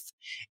health.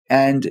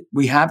 And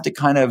we have to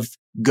kind of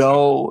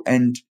go,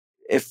 and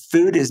if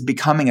food is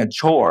becoming a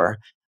chore,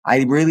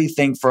 I really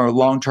think for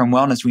long-term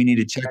wellness, we need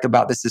to check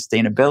about the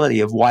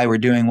sustainability of why we're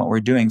doing what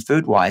we're doing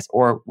food-wise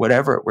or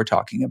whatever we're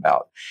talking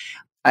about.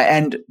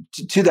 And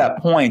to that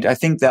point, I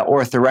think that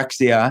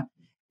orthorexia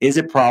is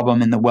a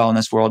problem in the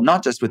wellness world,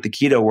 not just with the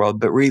keto world,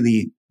 but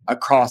really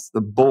across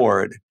the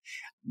board.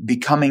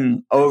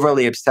 Becoming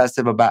overly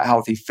obsessive about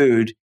healthy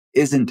food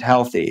isn't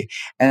healthy.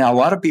 And a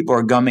lot of people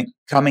are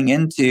coming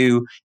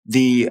into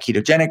the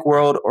ketogenic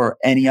world or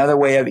any other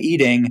way of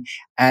eating,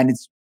 and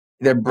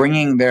they're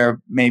bringing their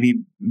maybe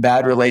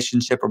bad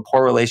relationship or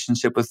poor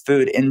relationship with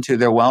food into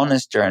their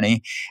wellness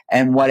journey.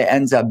 And what it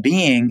ends up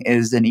being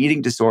is an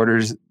eating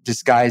disorder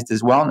disguised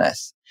as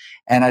wellness.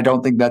 And I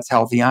don't think that's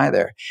healthy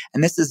either.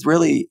 And this is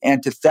really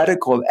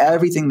antithetical of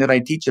everything that I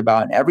teach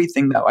about and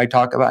everything that I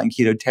talk about in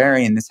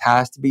Ketotarian. This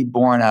has to be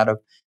born out of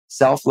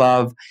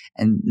self-love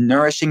and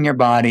nourishing your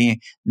body,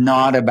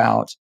 not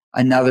about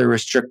another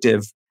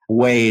restrictive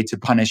way to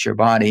punish your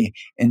body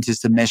into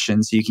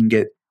submission so you can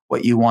get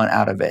what you want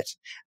out of it.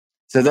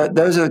 So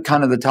those are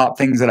kind of the top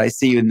things that I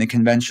see in the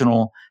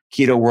conventional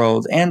keto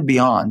world and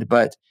beyond.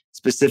 But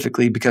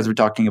specifically because we're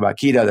talking about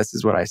keto, this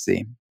is what I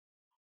see.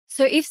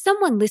 So if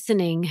someone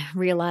listening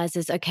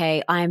realizes,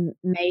 okay, I'm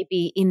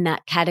maybe in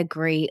that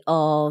category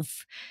of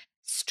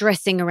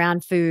stressing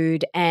around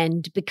food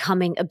and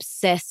becoming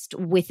obsessed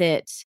with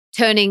it,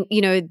 turning,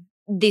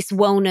 this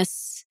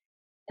wellness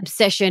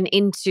obsession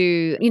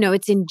into,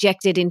 it's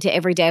injected into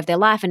every day of their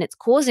life and it's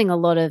causing a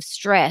lot of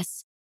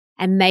stress.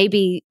 And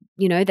maybe,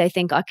 they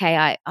think,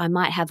 okay, I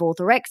might have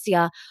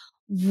orthorexia.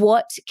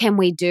 What can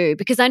we do?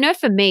 Because I know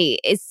for me,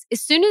 as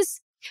soon as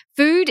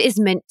food is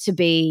meant to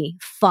be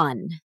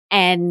fun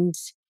and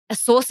a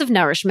source of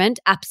nourishment,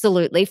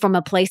 absolutely, from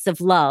a place of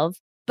love.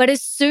 But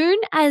as soon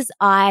as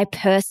I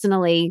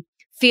personally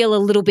feel a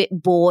little bit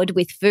bored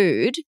with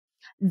food,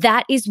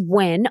 that is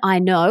when I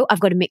know I've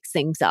got to mix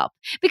things up.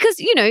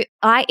 Because,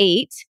 I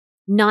eat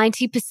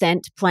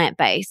 90%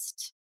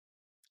 plant-based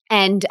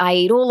and I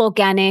eat all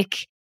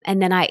organic and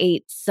then I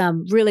eat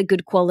some really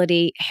good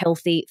quality,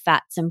 healthy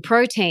fats and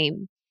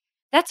protein.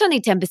 That's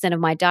only 10% of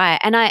my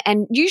diet.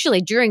 And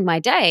usually during my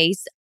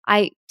days,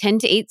 I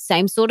tend to eat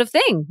same sort of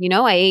thing.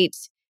 I eat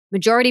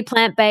majority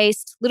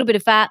plant-based, little bit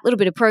of fat, little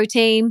bit of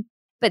protein.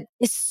 But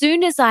as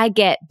soon as I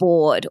get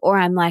bored or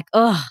I'm like,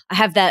 I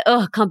have that,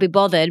 can't be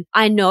bothered,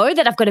 I know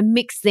that I've got to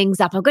mix things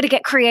up. I've got to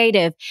get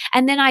creative.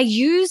 And then I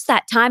use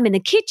that time in the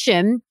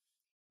kitchen,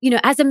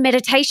 as a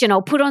meditation.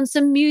 I'll put on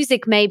some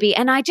music maybe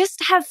and I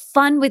just have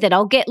fun with it.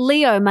 I'll get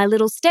Leo, my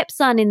little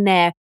stepson, in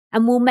there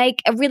and we'll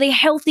make a really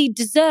healthy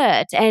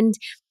dessert. And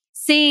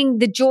seeing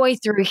the joy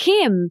through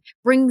him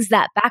brings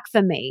that back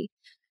for me.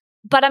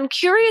 But I'm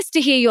curious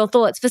to hear your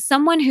thoughts for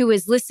someone who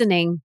is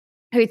listening,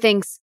 who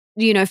thinks,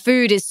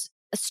 food is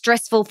a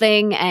stressful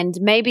thing and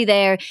maybe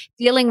they're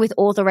dealing with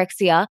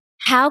orthorexia.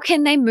 How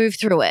can they move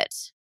through it?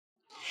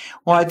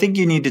 Well, I think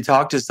you need to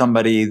talk to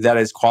somebody that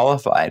is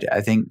qualified.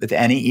 I think with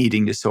any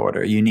eating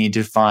disorder, you need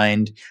to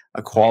find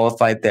a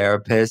qualified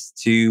therapist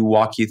to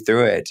walk you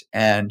through it.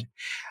 And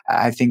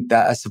I think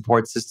that a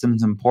support system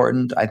is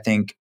important. I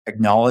think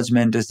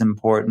acknowledgement is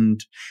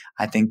important.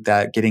 I think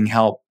that getting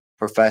help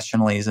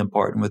professionally is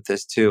important with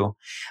this too.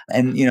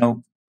 And,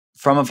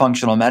 from a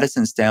functional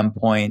medicine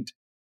standpoint,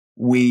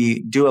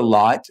 we do a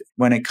lot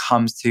when it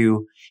comes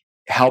to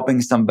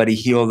helping somebody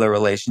heal their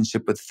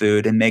relationship with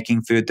food and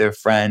making food their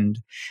friend.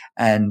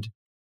 And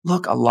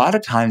look, a lot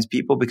of times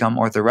people become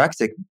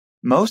orthorexic,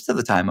 most of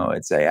the time, I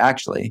would say,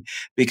 actually,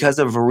 because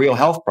of a real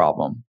health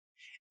problem.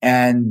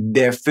 And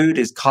their food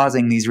is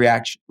causing these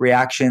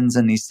reactions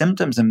and these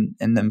symptoms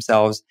in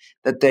themselves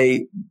that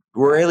the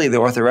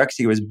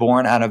orthorexia was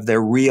born out of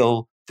their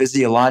real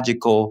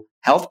physiological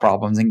health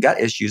problems and gut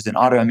issues and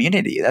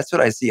autoimmunity. That's what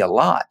I see a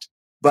lot.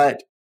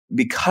 But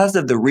because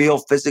of the real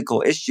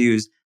physical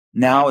issues,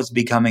 now it's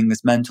becoming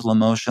this mental,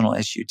 emotional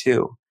issue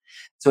too.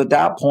 So at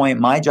that point,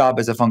 my job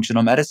as a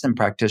functional medicine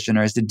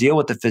practitioner is to deal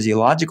with the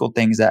physiological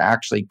things that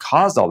actually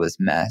cause all this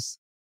mess.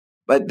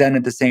 But then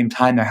at the same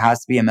time, there has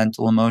to be a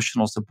mental,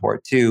 emotional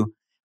support too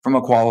from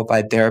a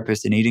qualified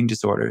therapist in eating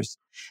disorders.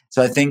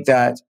 So I think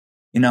that,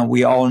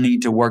 we all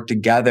need to work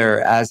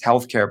together as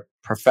healthcare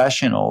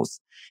professionals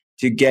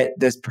to get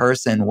this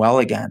person well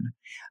again.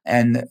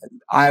 And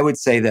I would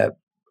say that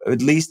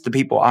at least the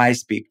people I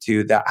speak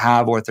to that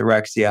have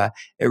orthorexia,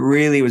 it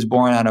really was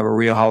born out of a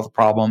real health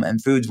problem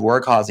and foods were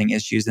causing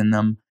issues in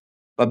them.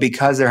 But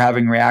because they're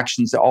having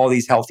reactions to all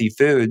these healthy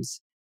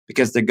foods,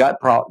 because their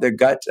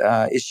gut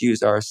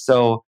issues are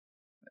so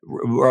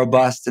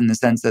robust in the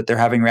sense that they're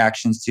having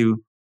reactions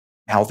to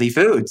healthy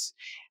foods.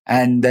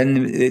 And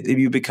then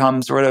you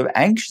become sort of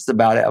anxious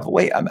about it.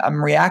 Wait,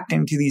 I'm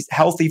reacting to these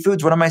healthy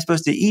foods. What am I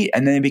supposed to eat?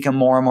 And then they become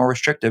more and more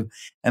restrictive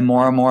and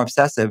more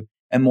obsessive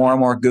and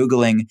more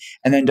Googling.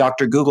 And then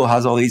Dr. Google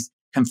has all these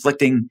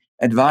conflicting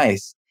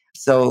advice.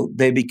 So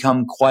they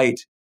become quite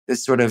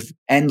this sort of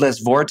endless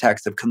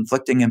vortex of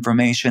conflicting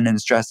information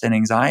and stress and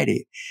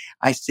anxiety.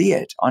 I see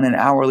it on an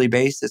hourly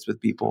basis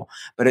with people,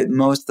 but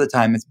most of the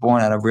time it's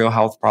born out of real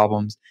health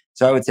problems.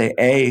 So I would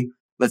say,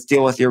 let's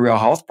deal with your real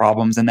health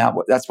problems. And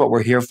that's what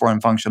we're here for in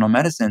functional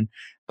medicine.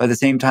 But at the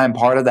same time,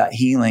 part of that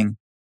healing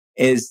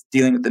is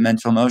dealing with the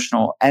mental,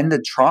 emotional, and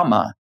the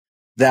trauma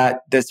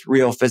that this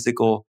real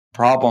physical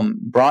problem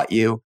brought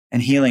you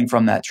and healing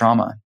from that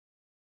trauma.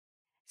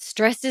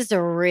 Stress is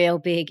a real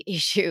big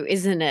issue,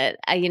 isn't it?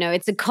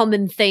 It's a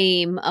common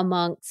theme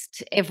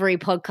amongst every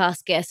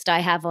podcast guest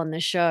I have on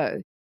the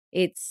show.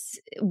 It's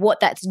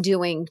what that's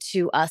doing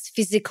to us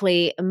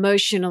physically,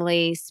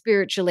 emotionally,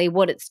 spiritually,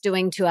 what it's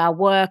doing to our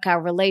work, our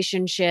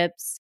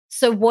relationships.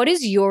 So what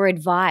is your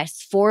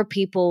advice for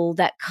people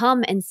that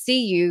come and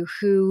see you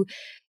who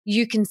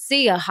you can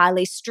see are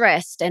highly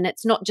stressed, and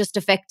it's not just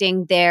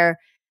affecting their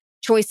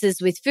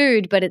choices with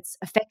food, but it's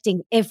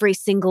affecting every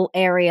single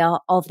area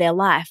of their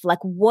life? Like,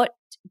 what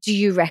do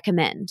you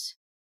recommend?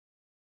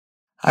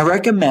 I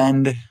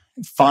recommend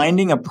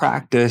finding a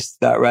practice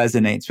that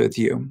resonates with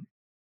you.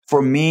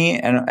 For me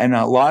and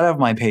a lot of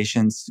my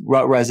patients,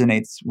 what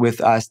resonates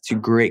with us to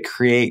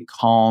create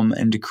calm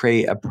and to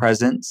create a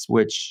presence,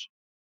 which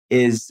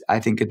is, I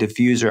think, a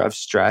diffuser of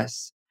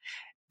stress,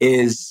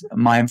 is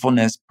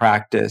mindfulness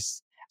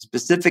practice.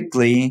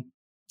 Specifically,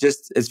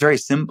 just it's very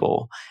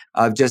simple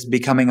of just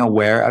becoming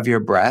aware of your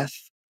breath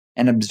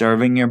and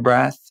observing your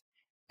breath.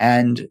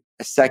 And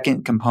a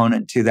second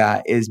component to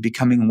that is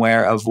becoming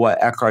aware of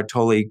what Eckhart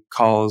Tolle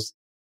calls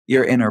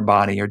your inner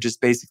body, or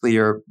just basically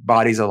your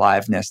body's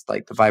aliveness,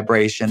 like the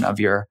vibration of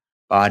your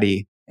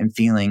body and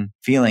feeling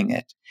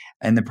it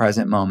in the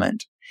present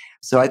moment.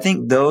 So I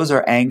think those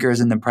are anchors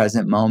in the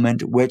present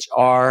moment, which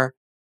are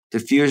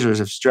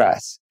diffusers of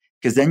stress.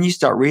 Because then you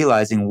start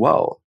realizing,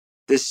 whoa,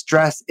 this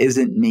stress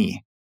isn't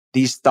me.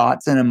 These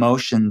thoughts and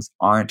emotions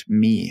aren't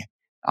me.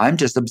 I'm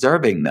just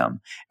observing them.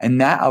 And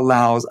that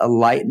allows a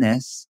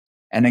lightness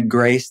and a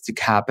grace to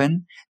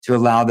happen, to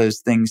allow those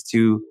things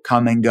to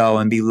come and go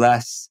and be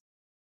less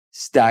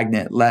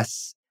stagnant,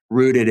 less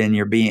rooted in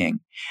your being,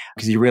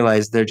 because you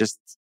realize they're just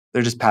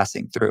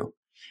passing through.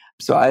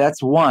 So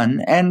that's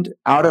one. And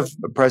out of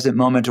present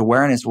moment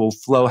awareness will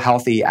flow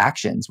healthy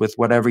actions with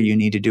whatever you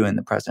need to do in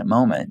the present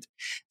moment.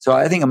 So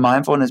I think a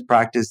mindfulness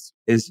practice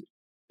is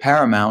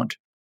paramount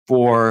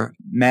for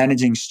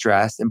managing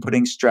stress and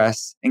putting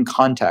stress in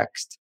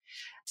context.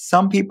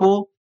 Some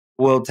people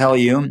will tell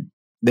you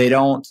they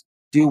don't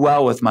do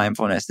well with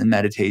mindfulness and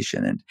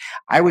meditation. And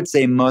I would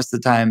say most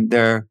of the time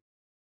they're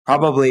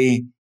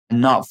probably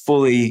not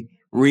fully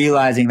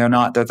realizing they're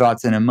not their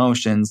thoughts and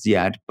emotions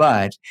yet.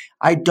 But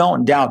I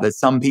don't doubt that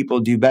some people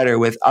do better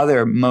with other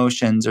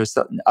emotions or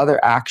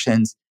other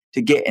actions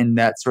to get in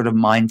that sort of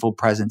mindful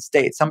present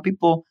state. Some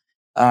people,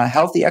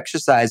 healthy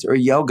exercise or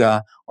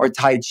yoga or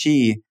Tai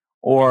Chi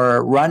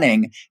or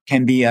running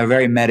can be a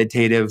very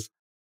meditative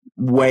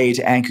way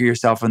to anchor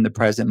yourself in the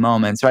present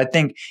moment. So I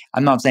think,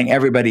 I'm not saying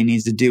everybody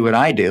needs to do what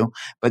I do,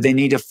 but they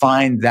need to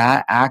find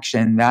that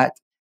action, that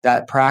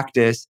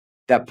practice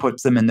that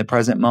puts them in the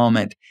present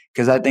moment.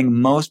 Because I think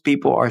most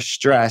people are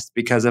stressed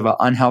because of an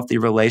unhealthy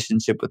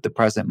relationship with the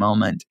present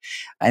moment,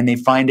 and they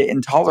find it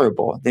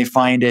intolerable. They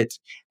find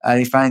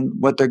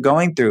what they're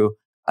going through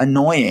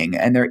annoying,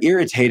 and they're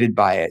irritated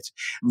by it,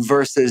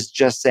 versus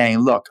just saying,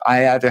 look,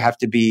 I either have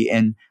to be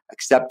in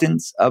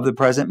acceptance of the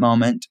present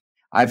moment,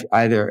 I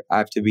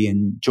have to be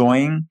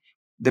enjoying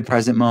the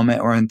present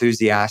moment, or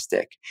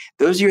enthusiastic.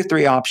 Those are your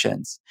three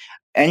options.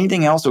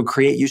 Anything else will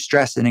create you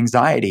stress and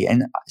anxiety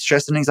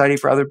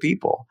for other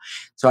people.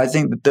 So I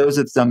think that those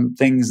are some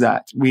things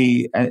that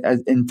we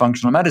in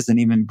functional medicine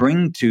even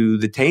bring to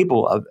the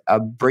table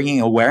of bringing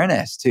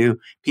awareness to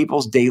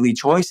people's daily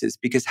choices.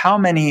 Because how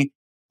many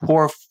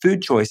poor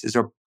food choices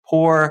or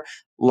poor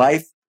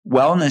life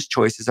wellness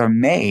choices are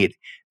made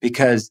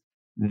because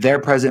their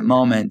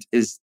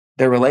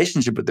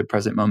relationship with the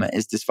present moment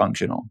is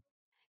dysfunctional.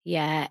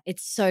 Yeah,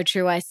 it's so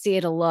true. I see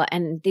it a lot.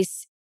 And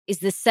this is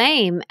the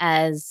same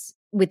as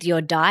with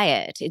your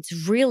diet.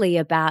 It's really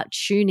about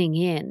tuning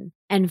in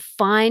and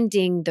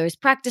finding those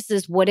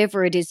practices,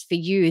 whatever it is for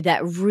you,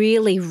 that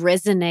really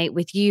resonate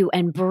with you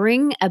and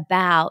bring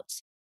about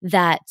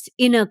that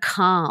inner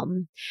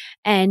calm.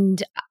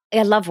 And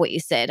I love what you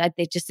said. I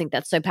just think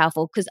that's so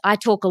powerful, because I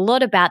talk a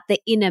lot about the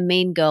inner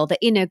mean girl, the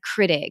inner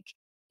critic,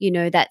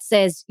 that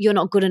says you're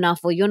not good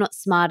enough, or you're not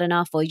smart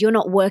enough, or you're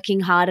not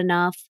working hard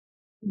enough.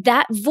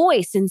 That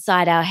voice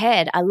inside our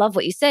head, I love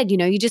what you said,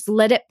 you just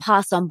let it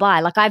pass on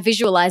by. Like, I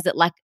visualize it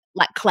like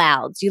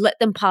clouds. You let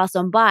them pass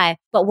on by.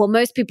 But what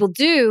most people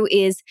do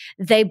is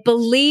they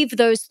believe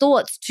those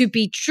thoughts to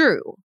be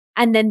true.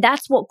 And then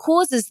that's what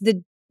causes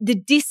the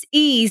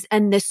dis-ease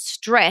and the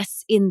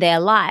stress in their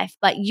life.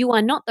 But you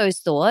are not those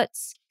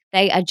thoughts.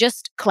 They are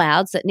just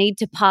clouds that need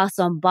to pass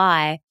on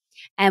by.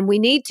 And we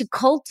need to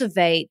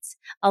cultivate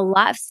a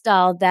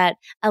lifestyle that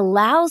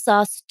allows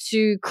us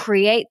to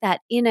create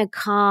that inner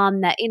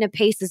calm, that inner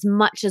peace as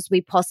much as we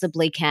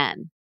possibly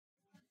can.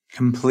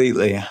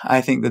 Completely.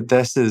 I think that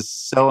this is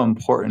so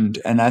important.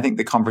 And I think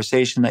the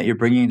conversation that you're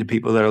bringing to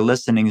people that are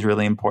listening is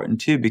really important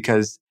too,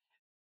 because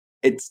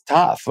it's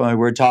tough.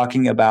 We're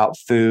talking about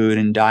food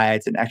and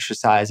diets and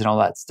exercise and all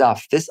that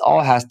stuff. This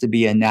all has to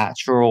be a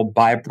natural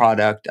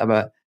byproduct of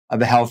a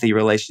healthy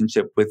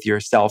relationship with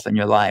yourself and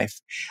your life.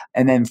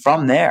 And then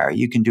from there,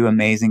 you can do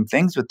amazing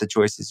things with the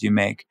choices you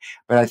make.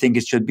 But I think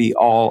it should be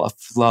all a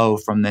flow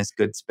from this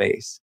good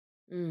space.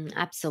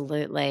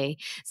 Absolutely.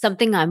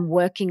 Something I'm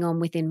working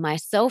on within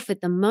myself at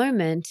the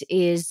moment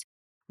is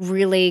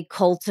really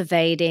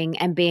cultivating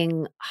and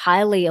being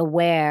highly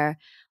aware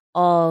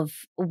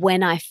of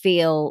when I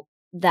feel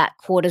that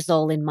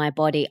cortisol in my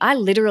body. I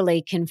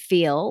literally can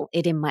feel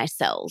it in my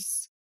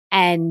cells.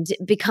 and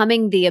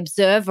becoming the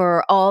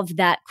observer of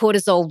that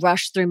cortisol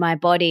rush through my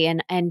body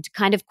and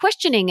kind of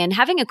questioning and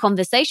having a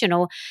conversation,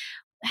 or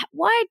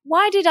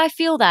why did I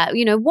feel that?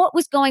 What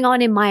was going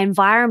on in my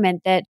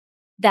environment that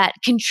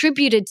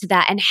contributed to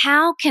that, and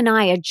how can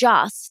I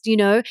adjust?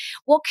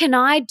 What can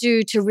I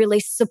do to really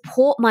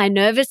support my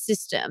nervous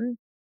system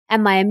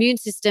and my immune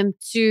system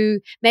to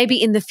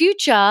maybe in the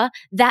future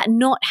that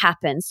not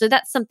happen? So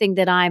that's something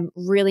that I'm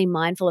really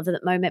mindful of at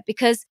the moment,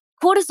 because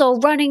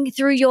cortisol running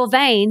through your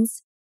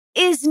veins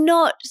is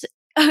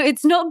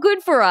it's not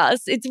good for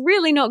us. It's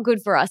really not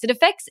good for us. It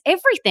affects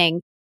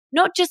everything,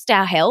 not just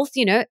our health,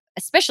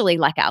 especially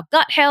like our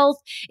gut health.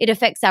 It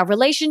affects our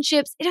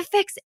relationships. It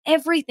affects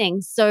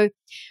everything. So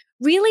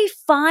really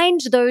find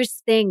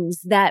those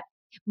things that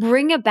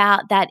bring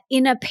about that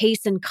inner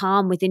peace and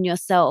calm within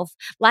yourself.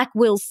 Like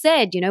Will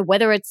said,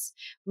 whether it's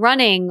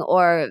running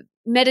or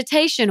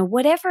meditation or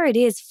whatever it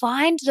is,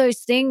 find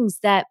those things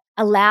that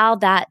allow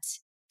that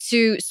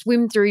to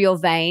swim through your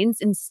veins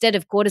instead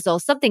of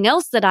cortisol. Something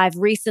else that I've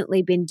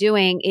recently been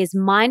doing is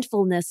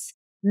mindfulness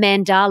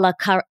mandala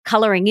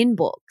coloring in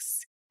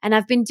books. And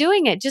I've been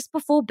doing it just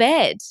before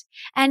bed.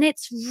 And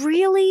it's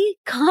really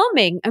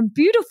calming and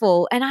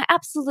beautiful. And I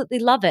absolutely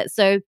love it.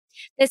 So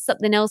there's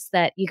something else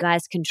that you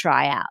guys can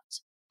try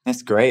out.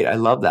 That's great. I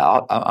love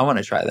that. I want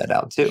to try that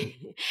out too.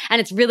 And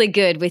it's really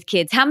good with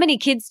kids. How many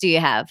kids do you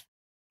have?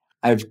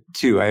 I have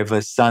 2. I have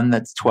a son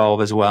that's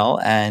 12 as well,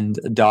 and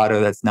a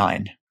daughter that's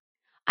 9.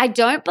 I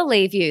don't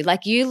believe you.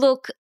 Like you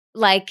look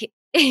like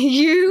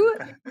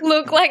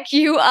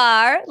you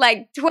are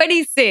like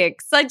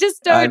 26. I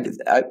just don't.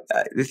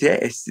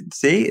 Yeah,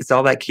 see, it's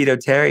all that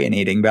Ketotarian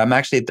eating, but I'm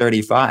actually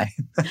 35.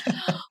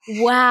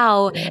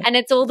 Wow. Yeah. And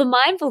it's all the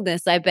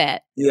mindfulness, I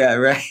bet. Yeah,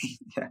 right.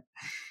 Yeah.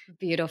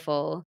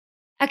 Beautiful.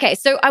 Okay,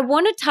 so I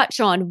want to touch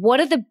on what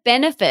are the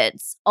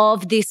benefits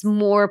of this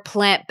more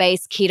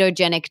plant-based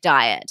ketogenic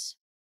diet?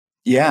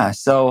 Yeah,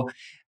 so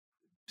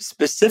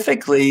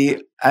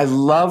specifically, I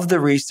love the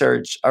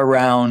research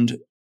around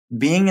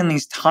being in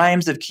these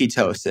times of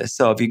ketosis.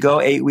 So if you go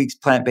 8 weeks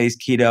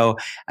plant-based keto,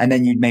 and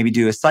then you'd maybe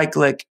do a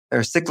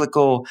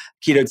cyclical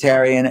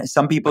ketotarian.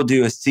 Some people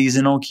do a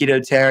seasonal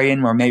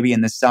ketotarian, where maybe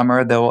in the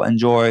summer they'll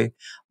enjoy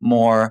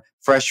more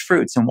fresh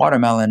fruits and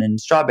watermelon and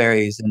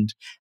strawberries and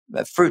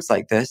fruits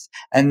like this.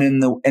 And in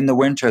the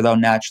winter, they'll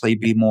naturally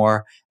be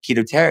more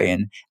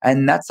ketotarian.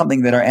 And that's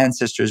something that our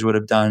ancestors would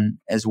have done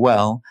as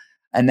well.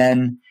 And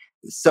then,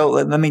 so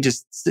let me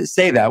just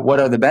say that.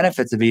 What are the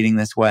benefits of eating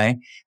this way,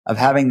 of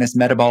having this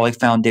metabolic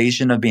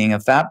foundation of being a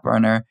fat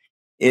burner,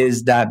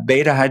 is that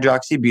beta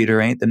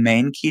hydroxybutyrate, the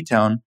main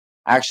ketone,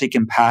 actually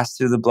can pass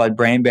through the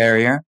blood-brain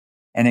barrier,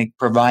 and it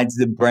provides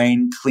the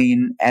brain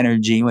clean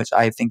energy, which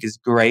I think is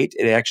great.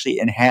 It actually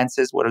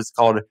enhances what is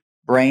called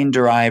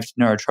brain-derived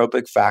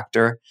neurotropic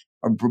factor,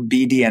 or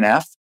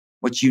BDNF,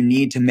 which you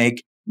need to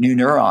make new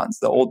neurons.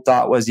 The old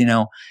thought was,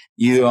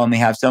 you only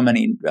have so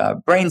many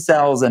brain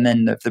cells, and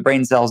then if the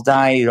brain cells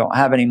die, you don't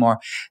have any more.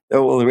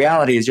 Well, the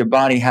reality is your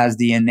body has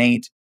the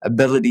innate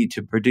ability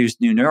to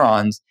produce new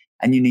neurons,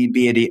 and you need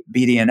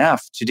BDNF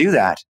to do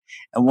that.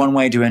 And one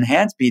way to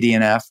enhance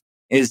BDNF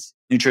is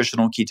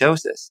nutritional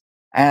ketosis.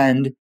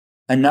 And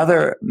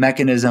another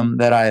mechanism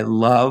that I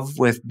love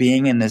with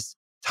being in this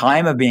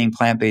time of being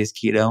plant-based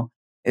keto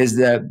is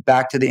that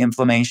back to the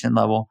inflammation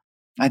level.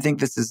 I think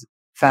this is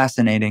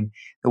fascinating,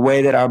 the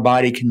way that our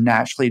body can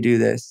naturally do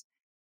this.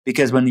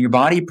 Because when your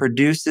body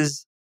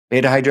produces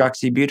beta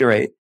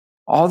hydroxybutyrate,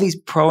 all these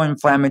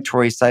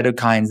pro-inflammatory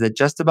cytokines that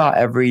just about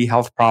every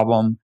health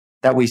problem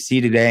that we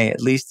see today,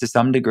 at least to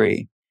some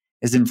degree,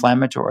 is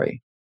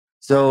inflammatory.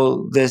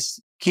 So this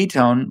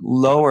ketone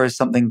lowers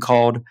something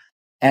called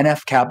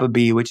NF-kappa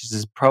B, which is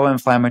this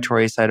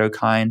pro-inflammatory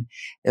cytokine.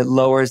 It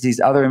lowers these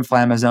other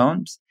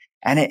inflammasomes,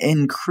 and it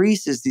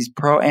increases these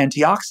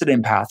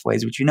pro-antioxidant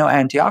pathways, which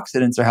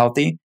antioxidants are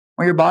healthy,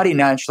 where your body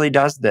naturally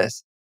does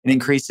this. It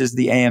increases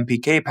the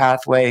AMPK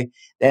pathway,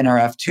 the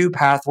NRF2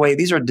 pathway.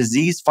 These are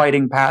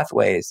disease-fighting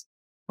pathways,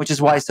 which is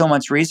why so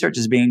much research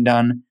is being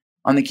done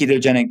on the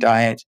ketogenic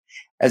diet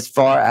as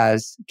far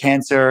as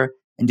cancer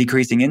and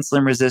decreasing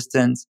insulin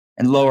resistance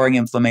and lowering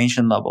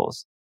inflammation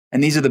levels.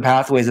 And these are the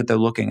pathways that they're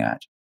looking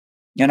at.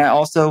 And I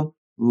also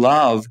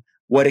love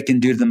what it can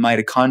do to the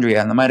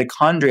mitochondria. And the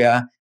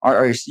mitochondria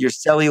are your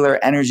cellular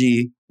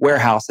energy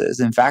warehouses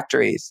and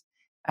factories.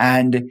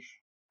 And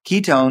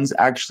ketones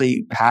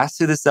actually pass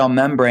through the cell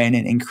membrane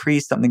and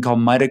increase something called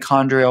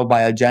mitochondrial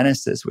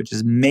biogenesis, which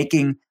is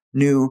making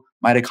new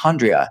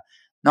mitochondria.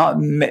 Not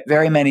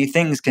very many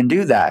things can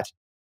do that,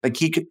 but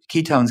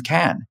ketones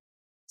can.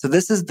 So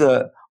this is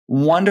the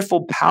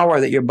wonderful power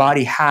that your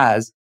body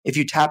has if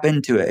you tap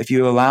into it, if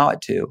you allow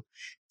it to.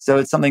 So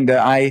it's something that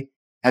I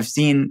have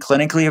seen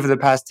clinically over the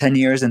past 10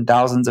 years and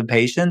thousands of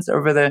patients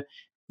over the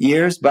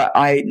years. But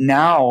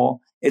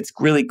it's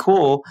really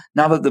cool.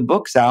 Now that the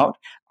book's out,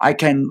 I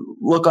can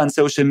look on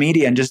social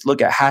media and just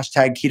look at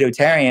hashtag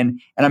Ketotarian,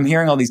 and I'm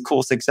hearing all these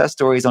cool success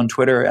stories on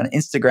Twitter and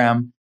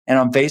Instagram and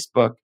on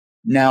Facebook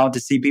now, to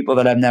see people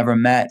that I've never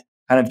met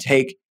kind of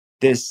take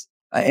this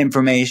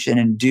information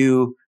and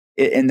do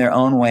in their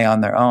own way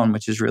on their own,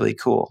 which is really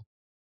cool.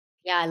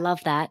 Yeah, I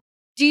love that.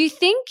 Do you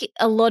think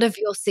a lot of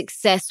your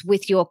success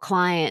with your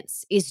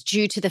clients is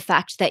due to the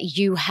fact that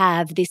you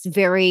have this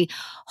very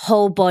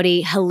whole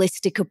body,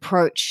 holistic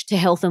approach to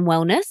health and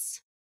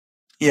wellness?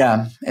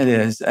 Yeah, it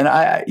is. And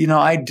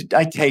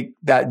I take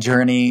that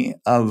journey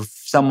of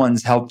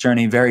someone's health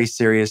journey very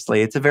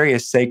seriously. It's a very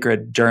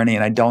sacred journey,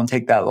 and I don't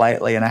take that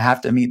lightly. And I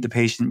have to meet the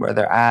patient where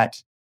they're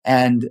at.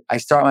 And I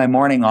start my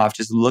morning off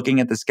just looking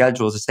at the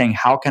schedules and saying,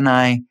 how can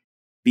I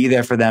be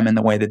there for them in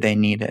the way that they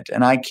need it?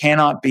 And I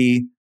cannot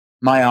be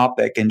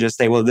myopic and just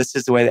say, well, this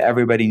is the way that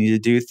everybody needs to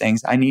do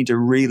things. I need to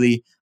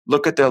really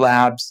look at their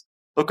labs,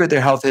 look at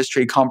their health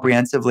history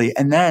comprehensively,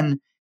 and then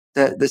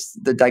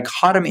the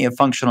dichotomy of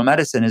functional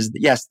medicine is,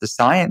 yes, the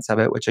science of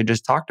it, which I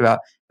just talked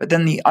about, but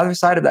then the other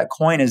side of that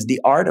coin is the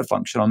art of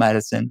functional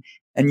medicine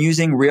and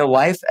using real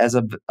life as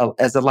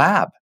a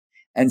lab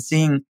and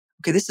seeing,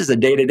 okay, this is a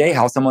day-to-day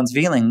how someone's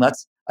feeling.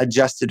 Let's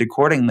adjust it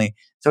accordingly.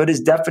 So it is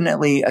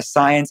definitely a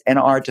science and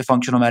art to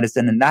functional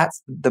medicine. And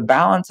that's the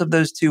balance of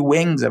those two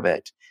wings of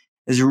it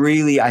is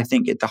really, I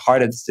think, at the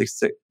heart of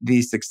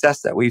the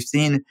success that we've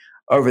seen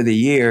over the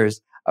years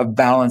of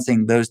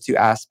balancing those two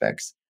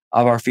aspects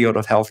of our field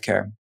of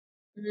healthcare.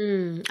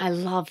 I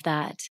love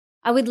that.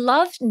 I would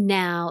love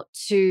now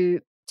to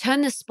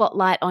turn the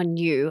spotlight on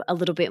you a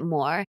little bit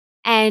more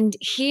and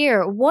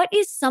hear what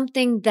is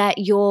something that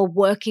you're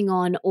working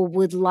on or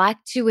would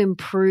like to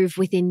improve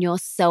within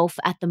yourself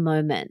at the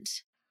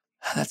moment?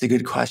 That's a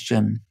good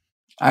question.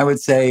 I would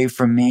say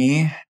for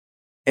me,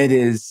 it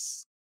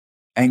is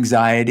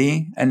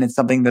anxiety, and it's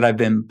something that I've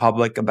been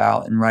public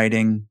about in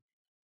writing.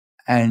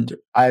 And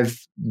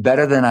I've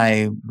better than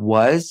I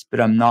was, but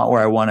I'm not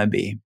where I want to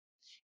be.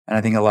 And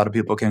I think a lot of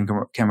people can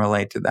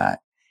relate to that.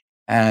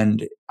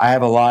 And I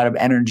have a lot of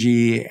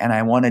energy and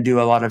I want to do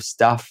a lot of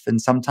stuff.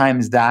 And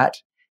sometimes that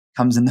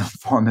comes in the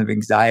form of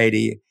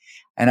anxiety.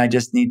 And I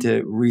just need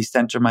to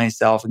recenter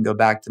myself and go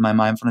back to my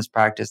mindfulness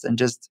practice and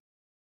just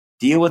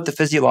deal with the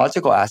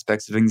physiological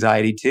aspects of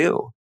anxiety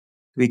too.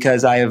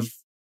 Because I have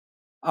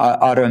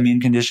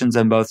autoimmune conditions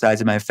on both sides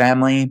of my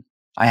family.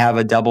 I have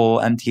a double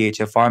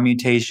MTHFR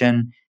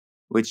mutation,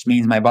 which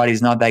means my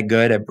body's not that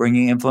good at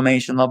bringing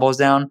inflammation levels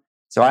down.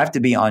 So I have to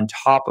be on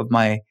top of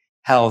my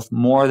health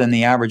more than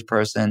the average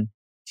person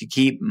to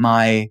keep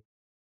my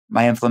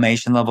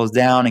inflammation levels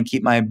down and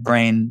keep my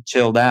brain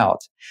chilled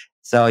out.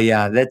 So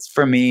yeah, that's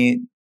for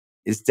me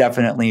is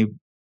definitely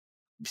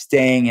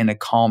staying in a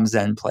calm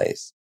Zen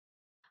place.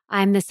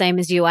 I'm the same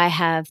as you. I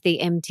have the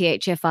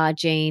MTHFR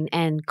gene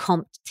and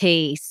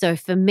COMT. So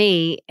for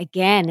me,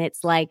 again,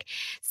 it's like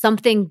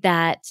something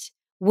that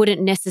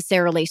wouldn't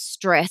necessarily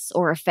stress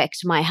or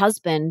affect my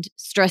husband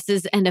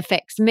stresses and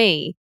affects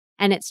me.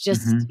 And it's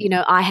just,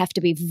 I have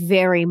to be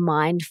very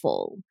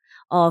mindful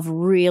of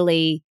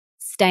really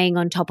staying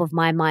on top of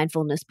my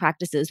mindfulness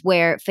practices,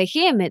 where for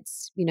him,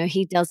 it's,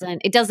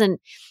 it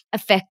doesn't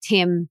affect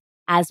him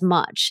as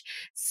much.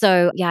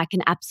 So yeah, I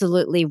can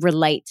absolutely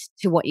relate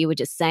to what you were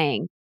just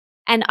saying.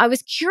 And I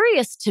was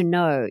curious to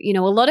know, a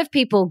lot of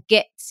people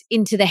get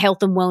into the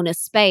health and wellness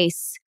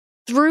space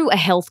through a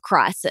health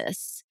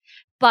crisis,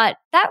 but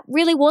that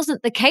really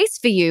wasn't the case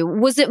for you.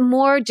 Was it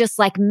more just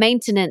like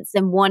maintenance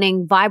and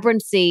wanting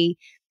vibrancy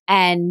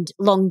and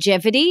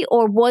longevity,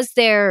 or was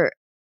there,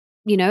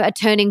 a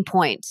turning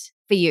point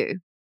for you?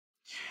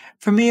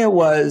 For me, it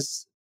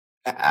was,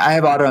 I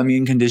have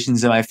autoimmune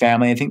conditions in my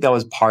family. I think that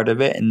was part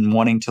of it, and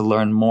wanting to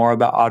learn more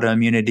about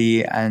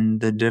autoimmunity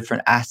and the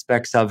different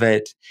aspects of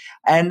it.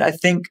 And I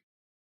think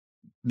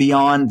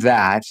beyond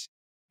that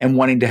and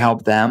wanting to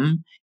help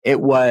them,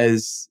 it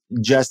was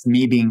just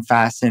me being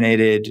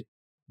fascinated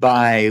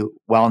by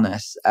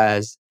wellness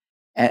as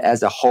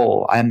a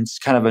whole. I'm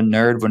just kind of a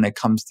nerd when it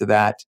comes to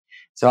that.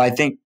 So I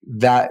think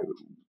that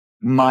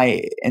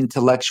my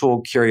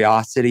intellectual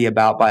curiosity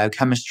about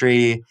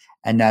biochemistry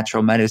and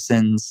natural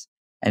medicines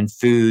and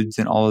foods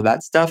and all of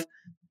that stuff,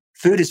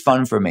 food is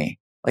fun for me.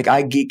 Like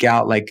I geek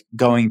out like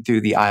going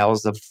through the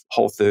aisles of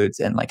Whole Foods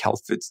and like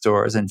health food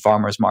stores and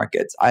farmers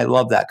markets. I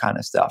love that kind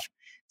of stuff.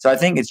 So I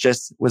think it's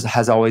just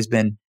has always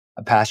been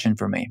a passion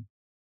for me.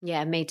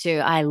 Yeah, me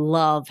too. I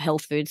love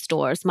health food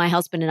stores. My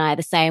husband and I are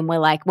the same. We're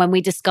like, when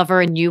we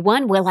discover a new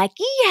one, we're like,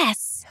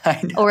 yes.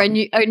 I know. Or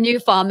a new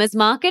farmer's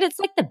market. It's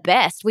like the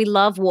best. We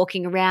love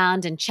walking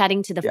around and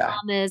chatting to the Yeah.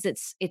 farmers.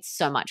 It's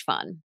so much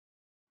fun.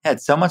 Yeah,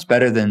 it's so much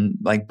better than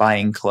like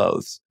buying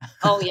clothes.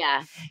 Oh,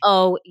 yeah.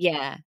 Oh,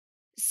 yeah.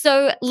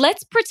 So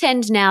let's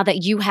pretend now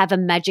that you have a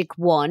magic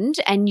wand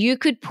and you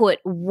could put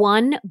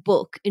one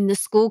book in the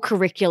school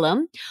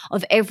curriculum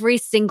of every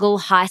single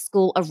high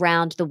school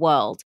around the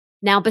world.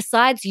 Now,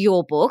 besides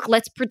your book,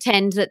 let's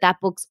pretend that that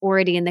book's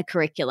already in the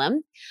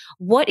curriculum.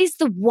 What is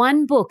the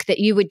one book that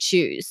you would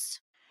choose?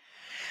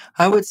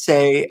 I would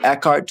say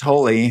Eckhart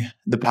Tolle,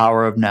 The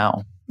Power of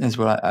Now, is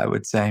what I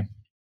would say.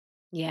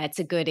 Yeah, it's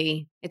a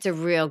goodie. It's a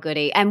real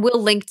goodie. And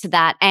we'll link to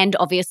that and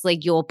obviously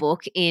your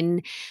book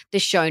in the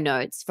show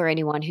notes for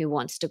anyone who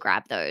wants to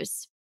grab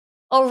those.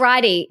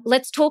 Alrighty,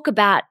 let's talk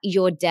about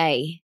your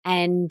day.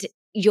 And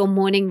your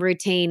morning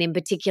routine in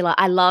particular.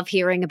 I love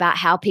hearing about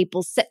how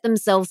people set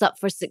themselves up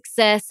for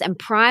success and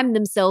prime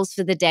themselves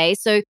for the day.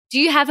 So do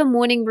you have a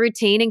morning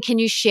routine and can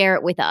you share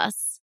it with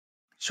us?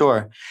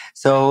 Sure.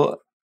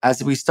 So,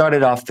 as we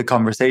started off the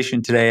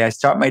conversation today, I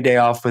start my day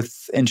off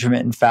with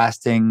intermittent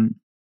fasting.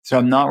 So,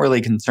 I'm not really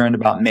concerned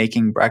about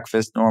making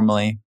breakfast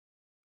normally.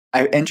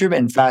 I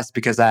intermittent fast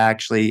because I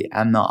actually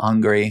am not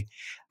hungry.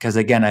 Because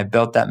again, I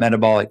built that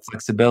metabolic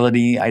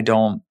flexibility.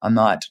 I'm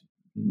not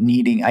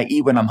needing, I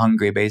eat when I'm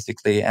hungry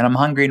basically. And I'm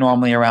hungry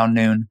normally around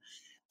noon.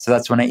 So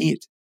that's when I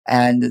eat.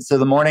 And so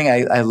the morning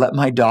I let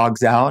my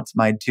dogs out,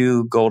 my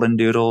two golden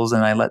doodles,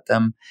 and I let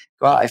them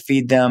go out. I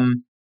feed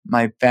them.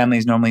 My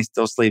family's normally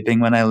still sleeping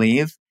when I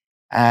leave.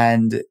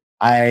 And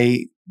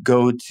I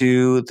go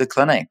to the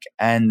clinic.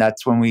 And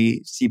that's when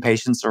we see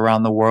patients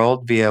around the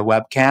world via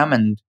webcam.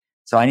 And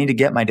so I need to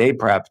get my day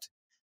prepped.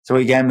 So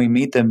again,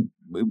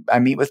 I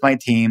meet with my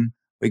team.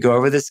 We go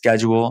over the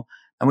schedule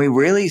and we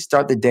really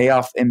start the day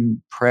off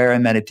in prayer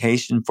and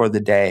meditation for the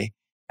day.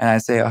 And I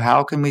say, oh,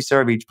 how can we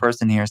serve each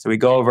person here? So we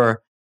go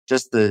over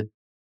just the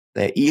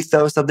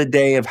ethos of the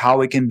day of how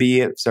we can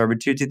be of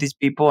servitude to these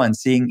people and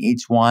seeing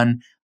each one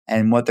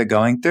and what they're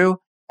going through.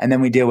 And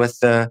then we deal with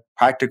the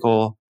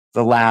practical,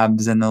 the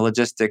labs and the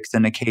logistics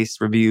and the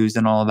case reviews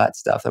and all of that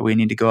stuff that we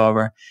need to go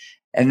over.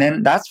 And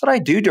then that's what I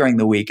do during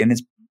the week. And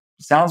it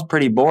sounds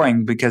pretty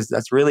boring because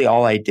that's really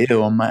all I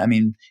do. I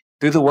mean,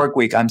 through the work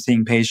week, I'm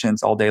seeing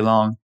patients all day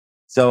long.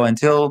 So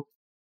until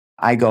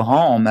I go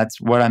home,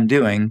 that's what I'm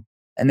doing.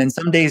 And then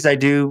some days I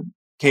do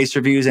case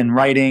reviews and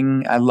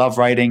writing. I love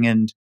writing,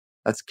 and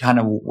that's kind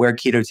of where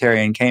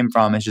Ketotarian came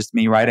from. It's just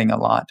me writing a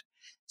lot.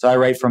 So I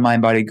write for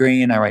Mind Body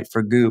Green, I write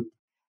for Goop.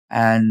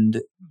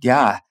 And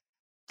yeah,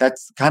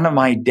 that's kind of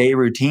my day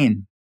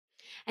routine.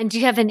 And do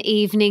you have an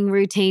evening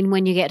routine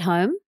when you get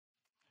home?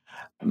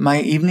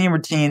 My evening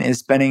routine is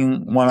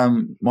spending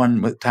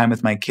one-on-one time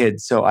with my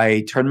kids. So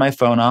I turn my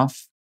phone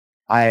off,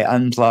 I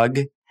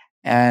unplug,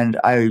 and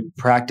I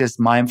practice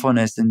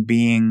mindfulness and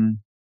being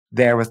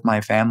there with my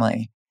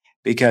family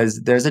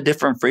because there's a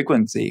different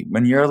frequency.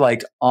 When you're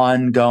like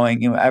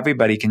ongoing,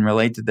 everybody can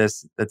relate to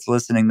this that's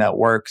listening that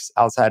works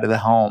outside of the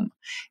home.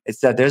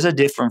 It's that there's a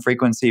different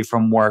frequency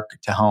from work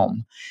to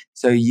home.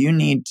 So you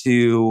need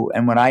to,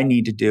 and what I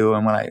need to do,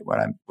 and what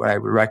I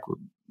would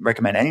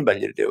recommend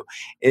anybody to do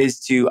is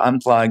to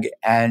unplug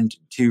and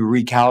to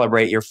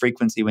recalibrate your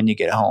frequency when you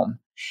get home.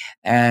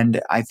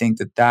 And I think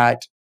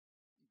that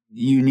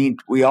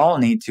we all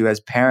need to,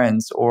 as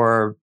parents,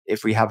 or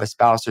if we have a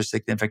spouse or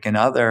significant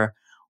other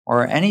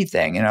or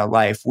anything in our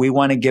life, we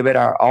want to give it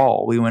our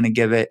all. We want to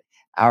give it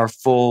our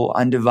full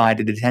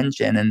undivided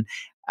attention. And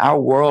our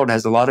world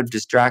has a lot of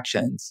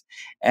distractions.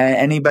 And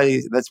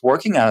anybody that's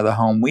working out of the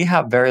home, we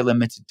have very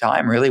limited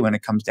time really when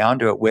it comes down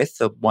to it with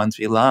the ones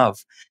we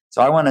love.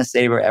 So I want to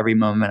savor every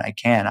moment I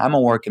can. I'm a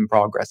work in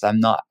progress. I've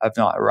not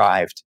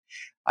arrived.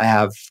 I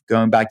have,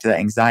 going back to that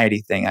anxiety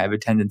thing, I have a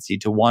tendency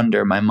to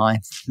wander. My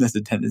mind has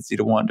a tendency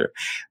to wander.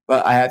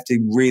 But I have to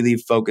really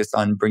focus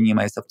on bringing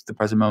myself to the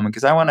present moment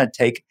because I want to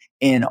take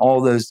in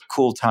all those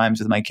cool times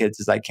with my kids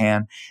as I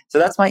can. So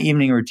that's my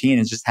evening routine,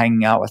 is just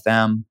hanging out with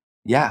them.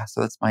 Yeah,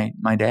 so that's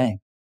my day.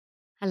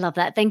 I love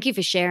that. Thank you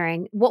for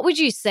sharing. What would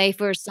you say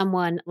for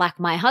someone like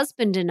my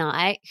husband and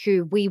I,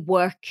 who we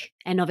work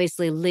and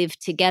obviously live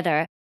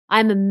together?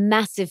 I'm a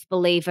massive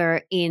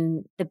believer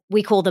in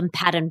we call them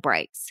pattern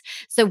breaks.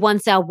 So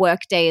once our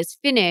workday is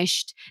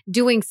finished,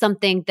 doing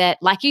something that,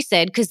 like you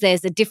said, because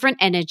there's a different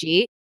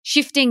energy,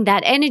 shifting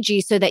that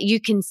energy so that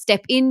you can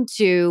step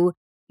into,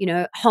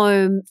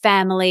 home,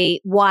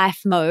 family,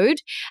 wife mode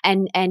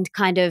and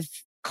kind of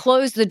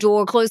close the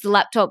door, close the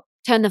laptop,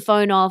 turn the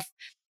phone off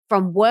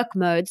from work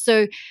mode.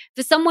 So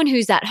for someone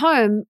who's at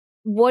home,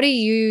 what do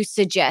you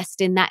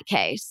suggest in that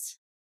case?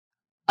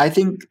 I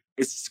think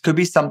it could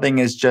be something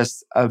as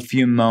just a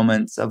few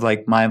moments of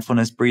like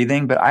mindfulness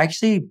breathing, but I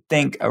actually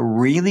think a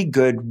really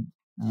good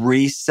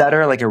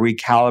resetter, like a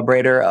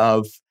recalibrator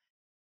of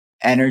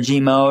energy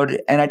mode.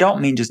 And I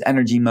don't mean just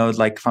energy mode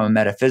like from a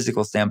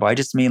metaphysical standpoint. I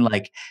just mean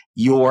like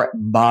your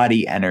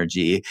body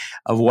energy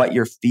of what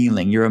you're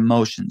feeling, your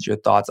emotions, your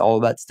thoughts, all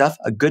of that stuff.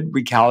 A good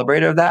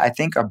recalibrator of that, I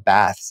think, are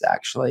baths,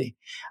 actually.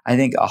 I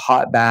think a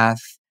hot bath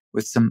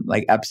with some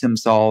like Epsom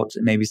salt,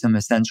 maybe some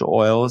essential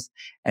oils,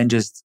 and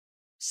just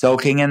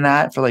soaking in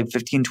that for like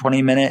 15,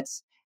 20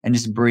 minutes and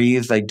just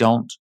breathe. Like,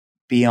 don't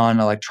be on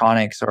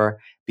electronics or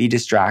be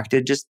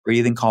distracted. Just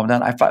breathe and calm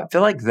down.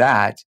 Feel like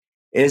that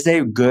is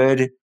a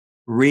good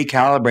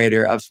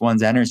recalibrator of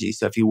one's energy.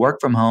 So if you work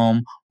from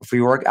home, or if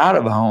you work out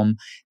of home,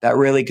 that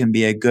really can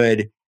be a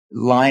good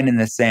line in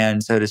the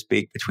sand, so to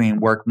speak, between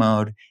work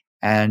mode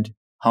and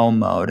home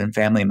mode and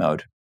family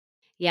mode.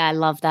 Yeah, I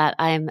love that.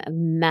 I'm a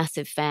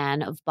massive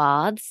fan of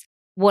baths.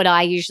 What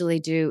I usually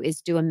do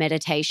is do a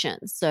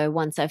meditation. So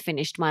once I've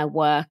finished my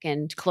work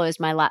and closed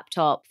my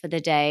laptop for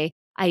the day,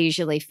 I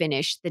usually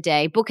finish the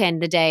day,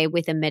 bookend the day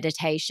with a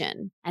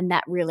meditation. And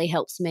that really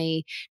helps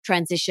me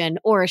transition,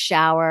 or a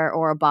shower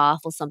or a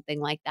bath or something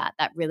like that.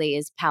 That really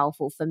is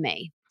powerful for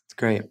me. It's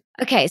great.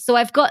 Okay, so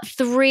I've got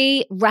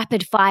 3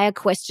 rapid fire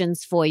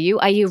questions for you.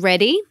 Are you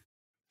ready?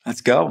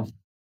 Let's go.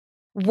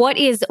 What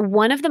is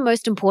one of the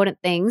most important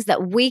things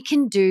that we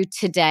can do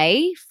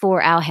today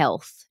for our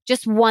health?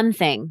 Just one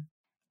thing.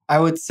 I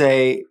would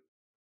say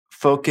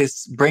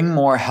bring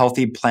more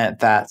healthy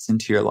plant fats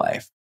into your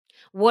life.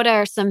 What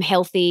are some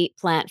healthy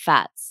plant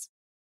fats?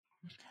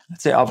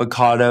 Let's say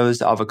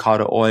avocados,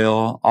 avocado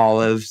oil,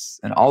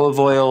 olives, and olive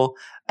oil,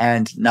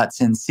 and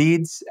nuts and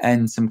seeds,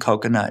 and some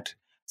coconut.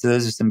 So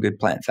those are some good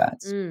plant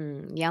fats.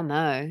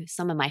 Yummo.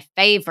 Some of my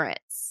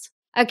favorites.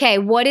 Okay,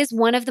 what is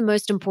one of the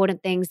most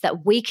important things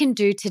that we can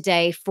do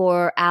today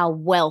for our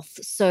wealth?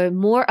 So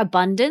more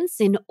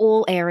abundance in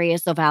all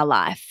areas of our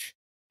life.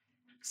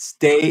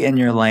 Stay in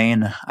your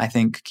lane. I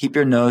think keep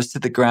your nose to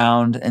the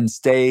ground and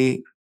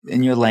stay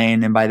in your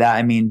lane. And by that,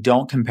 I mean,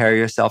 don't compare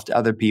yourself to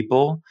other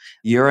people.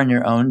 You're on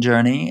your own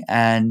journey,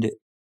 and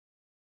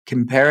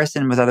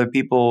comparison with other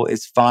people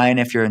is fine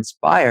if you're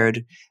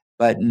inspired,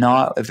 but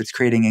not if it's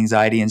creating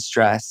anxiety and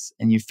stress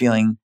and you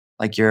feeling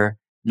like you're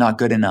not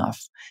good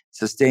enough.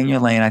 So stay in your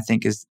lane, I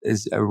think,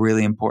 is a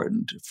really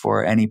important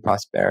for any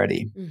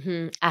prosperity.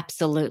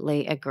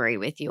 Absolutely agree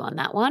with you on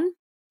that one.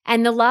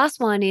 And the last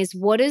one is,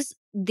 what is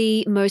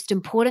the most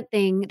important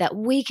thing that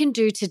we can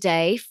do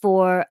today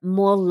for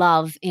more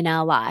love in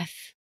our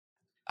life?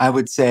 I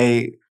would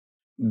say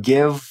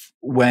give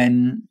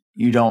when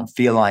you don't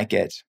feel like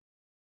it.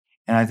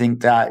 And I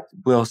think that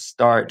will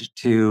start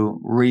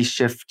to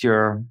reshift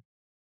your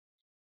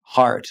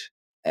heart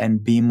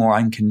and be more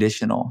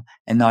unconditional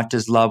and not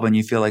just love when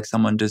you feel like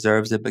someone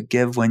deserves it, but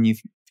give when you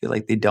feel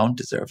like they don't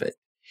deserve it.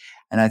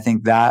 And I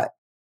think that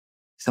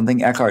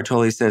something Eckhart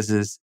Tolle says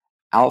is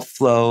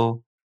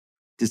outflow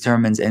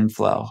determines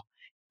inflow.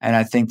 And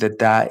I think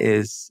that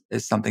is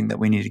something that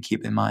we need to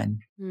keep in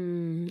mind.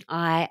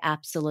 I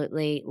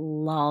absolutely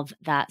love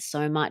that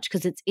so much,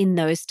 because it's in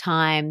those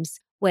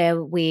times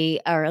where we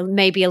are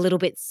maybe a little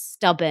bit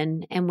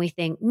stubborn and we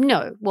think,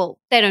 no, well,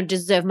 they don't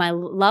deserve my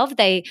love.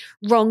 They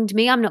wronged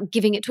me. I'm not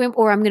giving it to him,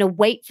 or I'm going to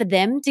wait for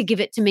them to give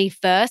it to me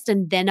first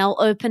and then I'll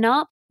open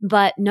up.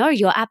 But no,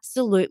 you're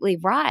absolutely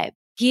right.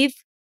 Give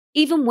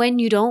even when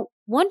you don't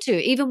want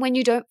to, even when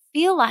you don't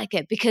feel like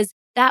it, because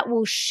that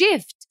will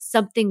shift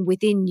something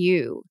within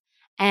you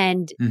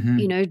and,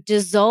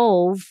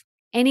 dissolve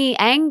any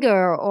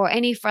anger or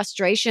any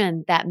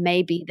frustration that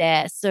may be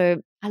there.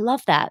 So I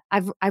love that.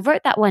 I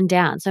wrote that one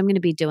down, so I'm going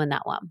to be doing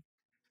that one.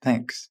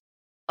 Thanks.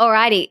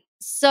 Alrighty.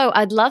 So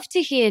I'd love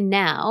to hear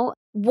now,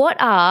 what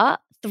are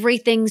 3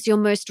 things you're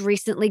most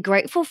recently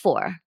grateful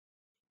for?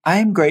 I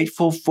am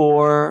grateful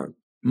for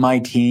my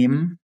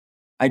team.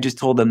 I just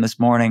told them this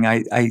morning,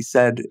 I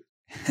said,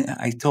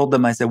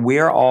 we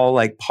are all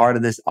like part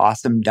of this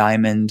awesome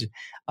diamond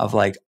of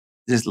like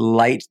this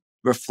light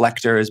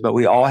reflectors, but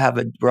we're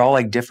all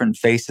like different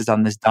faces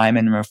on this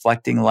diamond and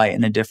reflecting light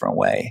in a different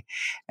way.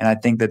 And I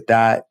think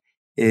that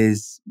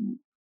is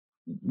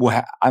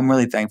I'm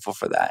really thankful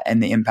for that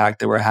and the impact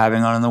that we're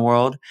having on in the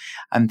world.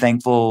 I'm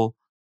thankful,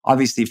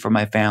 obviously, for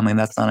my family.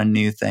 That's not a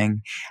new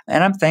thing.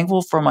 And I'm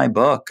thankful for my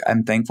book.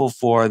 I'm thankful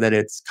for that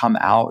it's come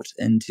out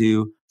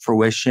into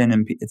fruition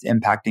and it's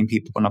impacting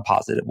people in a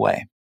positive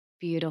way.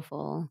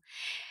 Beautiful.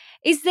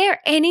 Is there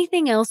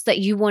anything else that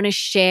you want to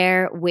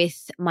share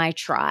with my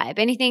tribe?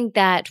 Anything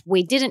that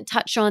we didn't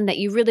touch on that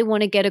you really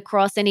want to get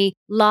across? Any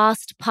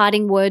last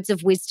parting words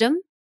of wisdom?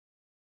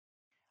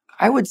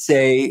 I would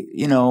say,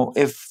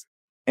 if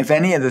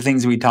any of the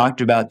things we talked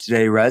about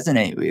today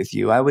resonate with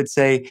you, I would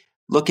say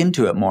look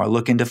into it more.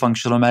 Look into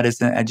functional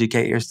medicine,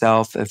 educate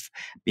yourself. If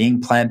being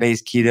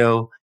plant-based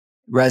keto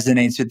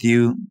resonates with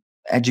you,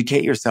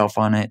 educate yourself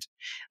on it.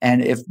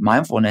 And if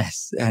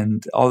mindfulness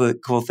and all the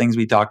cool things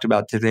we talked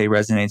about today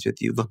resonates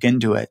with you, look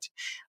into it.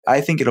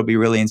 I think it'll be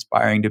really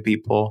inspiring to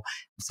people.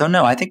 So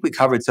no, I think we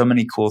covered so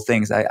many cool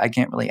things. I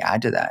can't really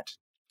add to that.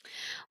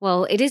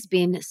 Well, it has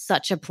been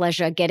such a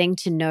pleasure getting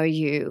to know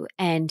you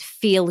and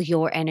feel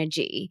your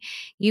energy.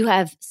 You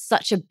have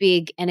such a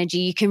big energy.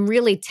 You can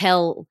really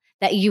tell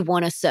that you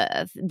want to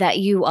serve, that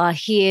you are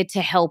here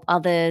to help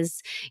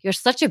others. You're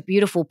such a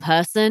beautiful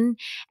person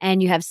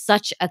and you have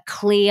such a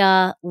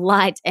clear,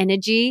 light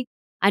energy.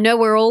 I know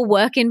we're all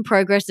work in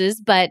progresses,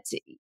 but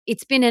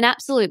it's been an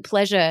absolute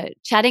pleasure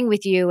chatting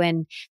with you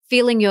and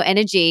feeling your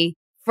energy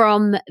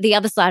from the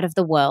other side of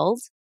the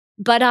world.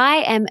 But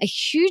I am a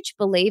huge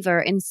believer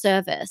in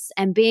service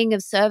and being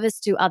of service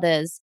to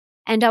others.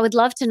 And I would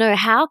love to know,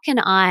 how can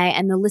I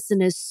and the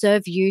listeners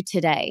serve you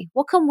today?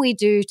 What can we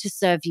do to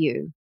serve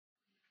you?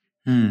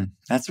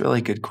 That's a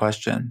really good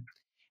question.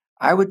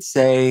 I would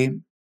say,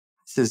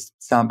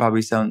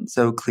 probably sound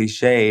so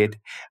cliched,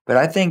 but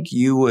I think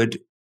you would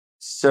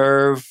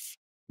serve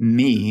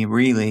me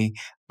really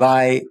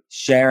by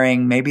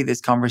sharing maybe this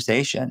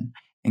conversation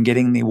and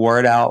getting the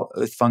word out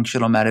with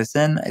functional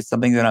medicine. It's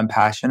something that I'm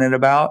passionate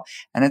about.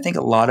 And I think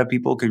a lot of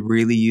people could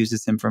really use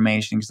this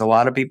information because a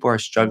lot of people are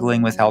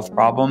struggling with health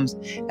problems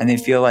and they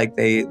feel like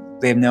they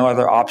have no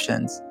other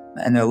options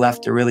and they're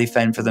left to really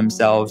fend for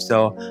themselves.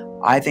 So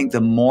I think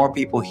the more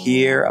people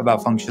hear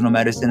about functional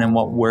medicine and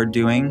what we're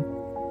doing,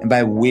 and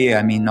by we,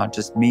 I mean not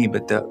just me,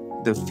 but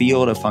the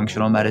field of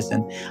functional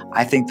medicine,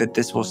 I think that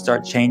this will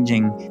start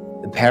changing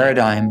the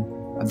paradigm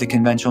of the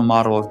conventional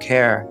model of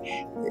care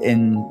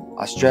in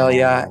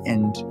Australia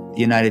and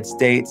the United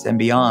States and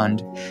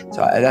beyond.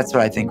 So that's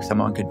what I think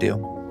someone could do.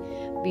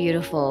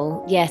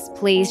 Beautiful. Yes,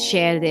 please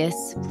share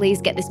this.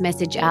 Please get this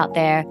message out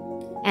there.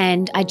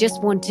 And I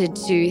just wanted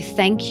to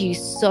thank you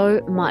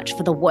so much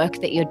for the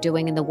work that you're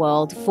doing in the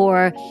world,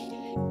 for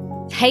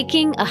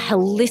taking a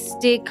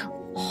holistic,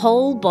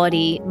 whole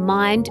body,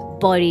 mind,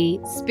 body,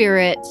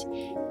 spirit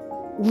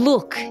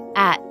look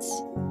at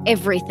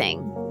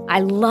everything. I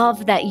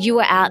love that you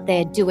are out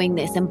there doing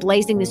this and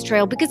blazing this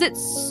trail because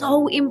it's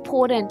so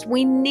important.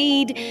 We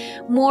need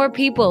more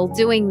people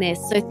doing this.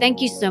 So thank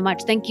you so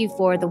much. Thank you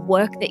for the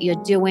work that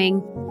you're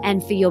doing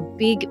and for your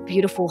big,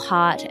 beautiful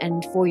heart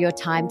and for your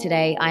time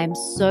today. I am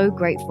so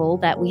grateful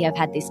that we have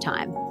had this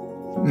time.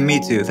 Me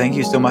too. Thank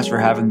you so much for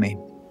having me.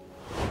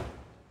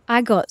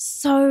 I got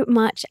so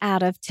much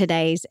out of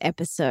today's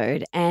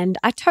episode, and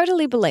I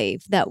totally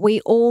believe that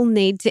we all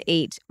need to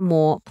eat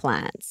more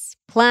plants.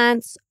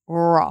 Plants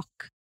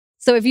rock.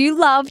 So if you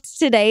loved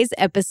today's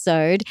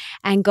episode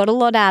and got a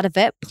lot out of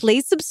it,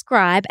 please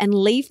subscribe and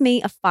leave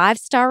me a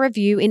 5-star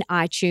review in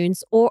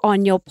iTunes or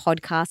on your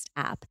podcast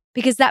app,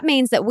 because that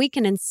means that we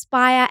can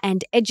inspire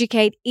and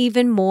educate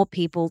even more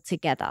people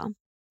together.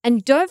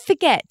 And don't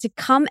forget to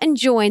come and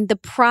join the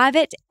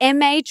private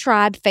MA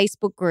Tribe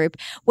Facebook group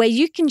where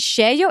you can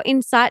share your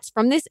insights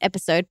from this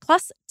episode,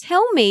 plus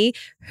tell me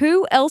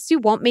who else you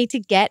want me to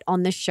get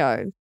on the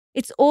show.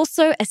 It's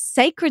also a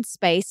sacred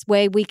space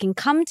where we can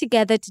come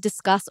together to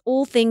discuss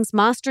all things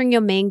Mastering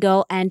Your Mean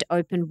Girl and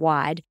Open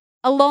Wide,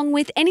 along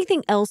with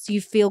anything else you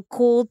feel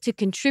called to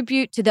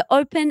contribute to the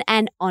open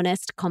and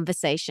honest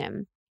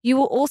conversation. You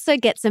will also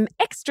get some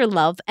extra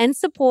love and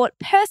support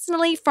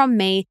personally from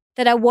me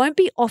that I won't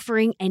be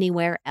offering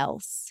anywhere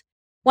else.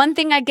 One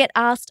thing I get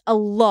asked a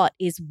lot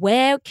is,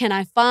 where can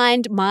I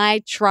find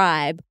my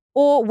tribe?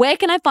 Or where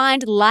can I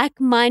find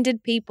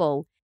like-minded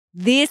people?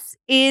 This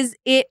is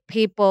it,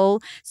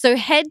 people. So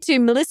head to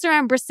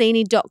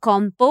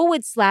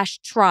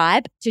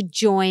melissaambrosini.com/tribe to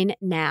join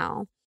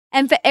now.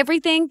 And for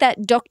everything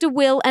that Dr.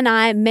 Will and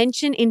I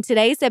mention in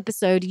today's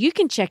episode, you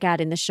can check out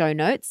in the show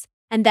notes.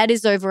 And that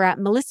is over at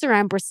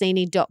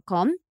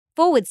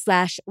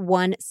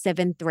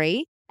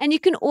melissaambrosini.com/173. And you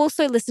can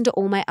also listen to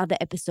all my other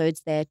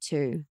episodes there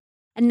too.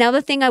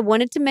 Another thing I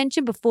wanted to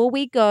mention before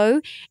we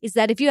go is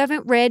that if you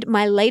haven't read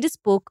my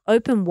latest book,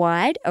 Open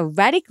Wide, A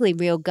Radically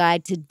Real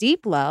Guide to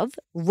Deep Love,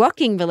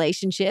 Rocking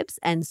Relationships,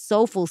 and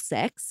Soulful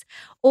Sex,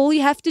 all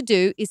you have to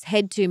do is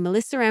head to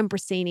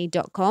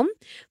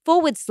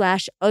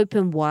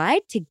melissaambrosini.com/open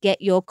wide to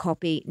get your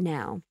copy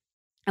now.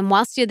 And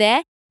whilst you're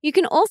there, you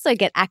can also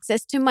get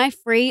access to my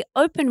free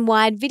Open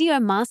Wide video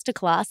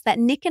masterclass that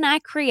Nick and I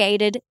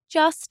created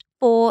just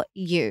for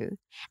you.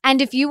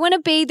 And if you want to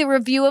be the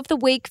review of the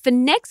week for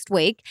next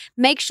week,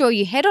 make sure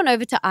you head on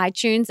over to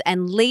iTunes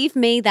and leave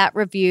me that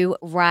review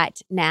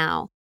right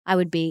now. I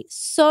would be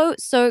so,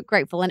 so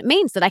grateful. And it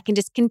means that I can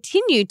just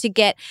continue to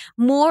get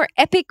more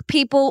epic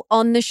people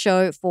on the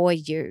show for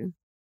you.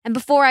 And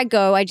before I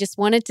go, I just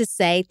wanted to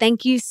say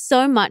thank you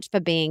so much for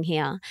being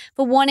here,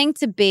 for wanting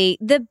to be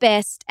the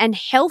best and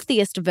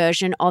healthiest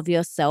version of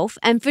yourself,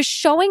 and for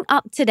showing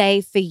up today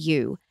for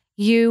you.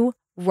 You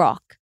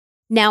rock.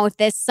 Now, if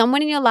there's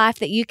someone in your life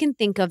that you can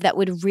think of that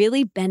would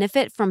really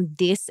benefit from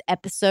this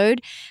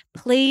episode,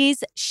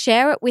 please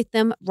share it with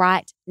them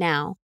right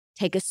now.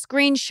 Take a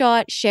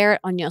screenshot, share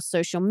it on your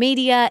social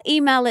media,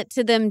 email it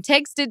to them,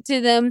 text it to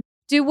them,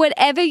 do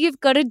whatever you've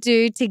got to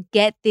do to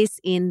get this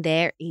in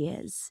their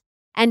ears.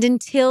 And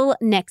until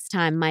next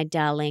time, my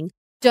darling,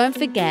 don't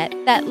forget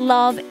that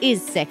love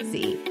is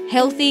sexy,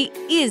 healthy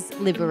is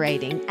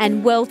liberating,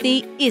 and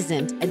wealthy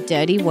isn't a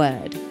dirty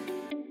word.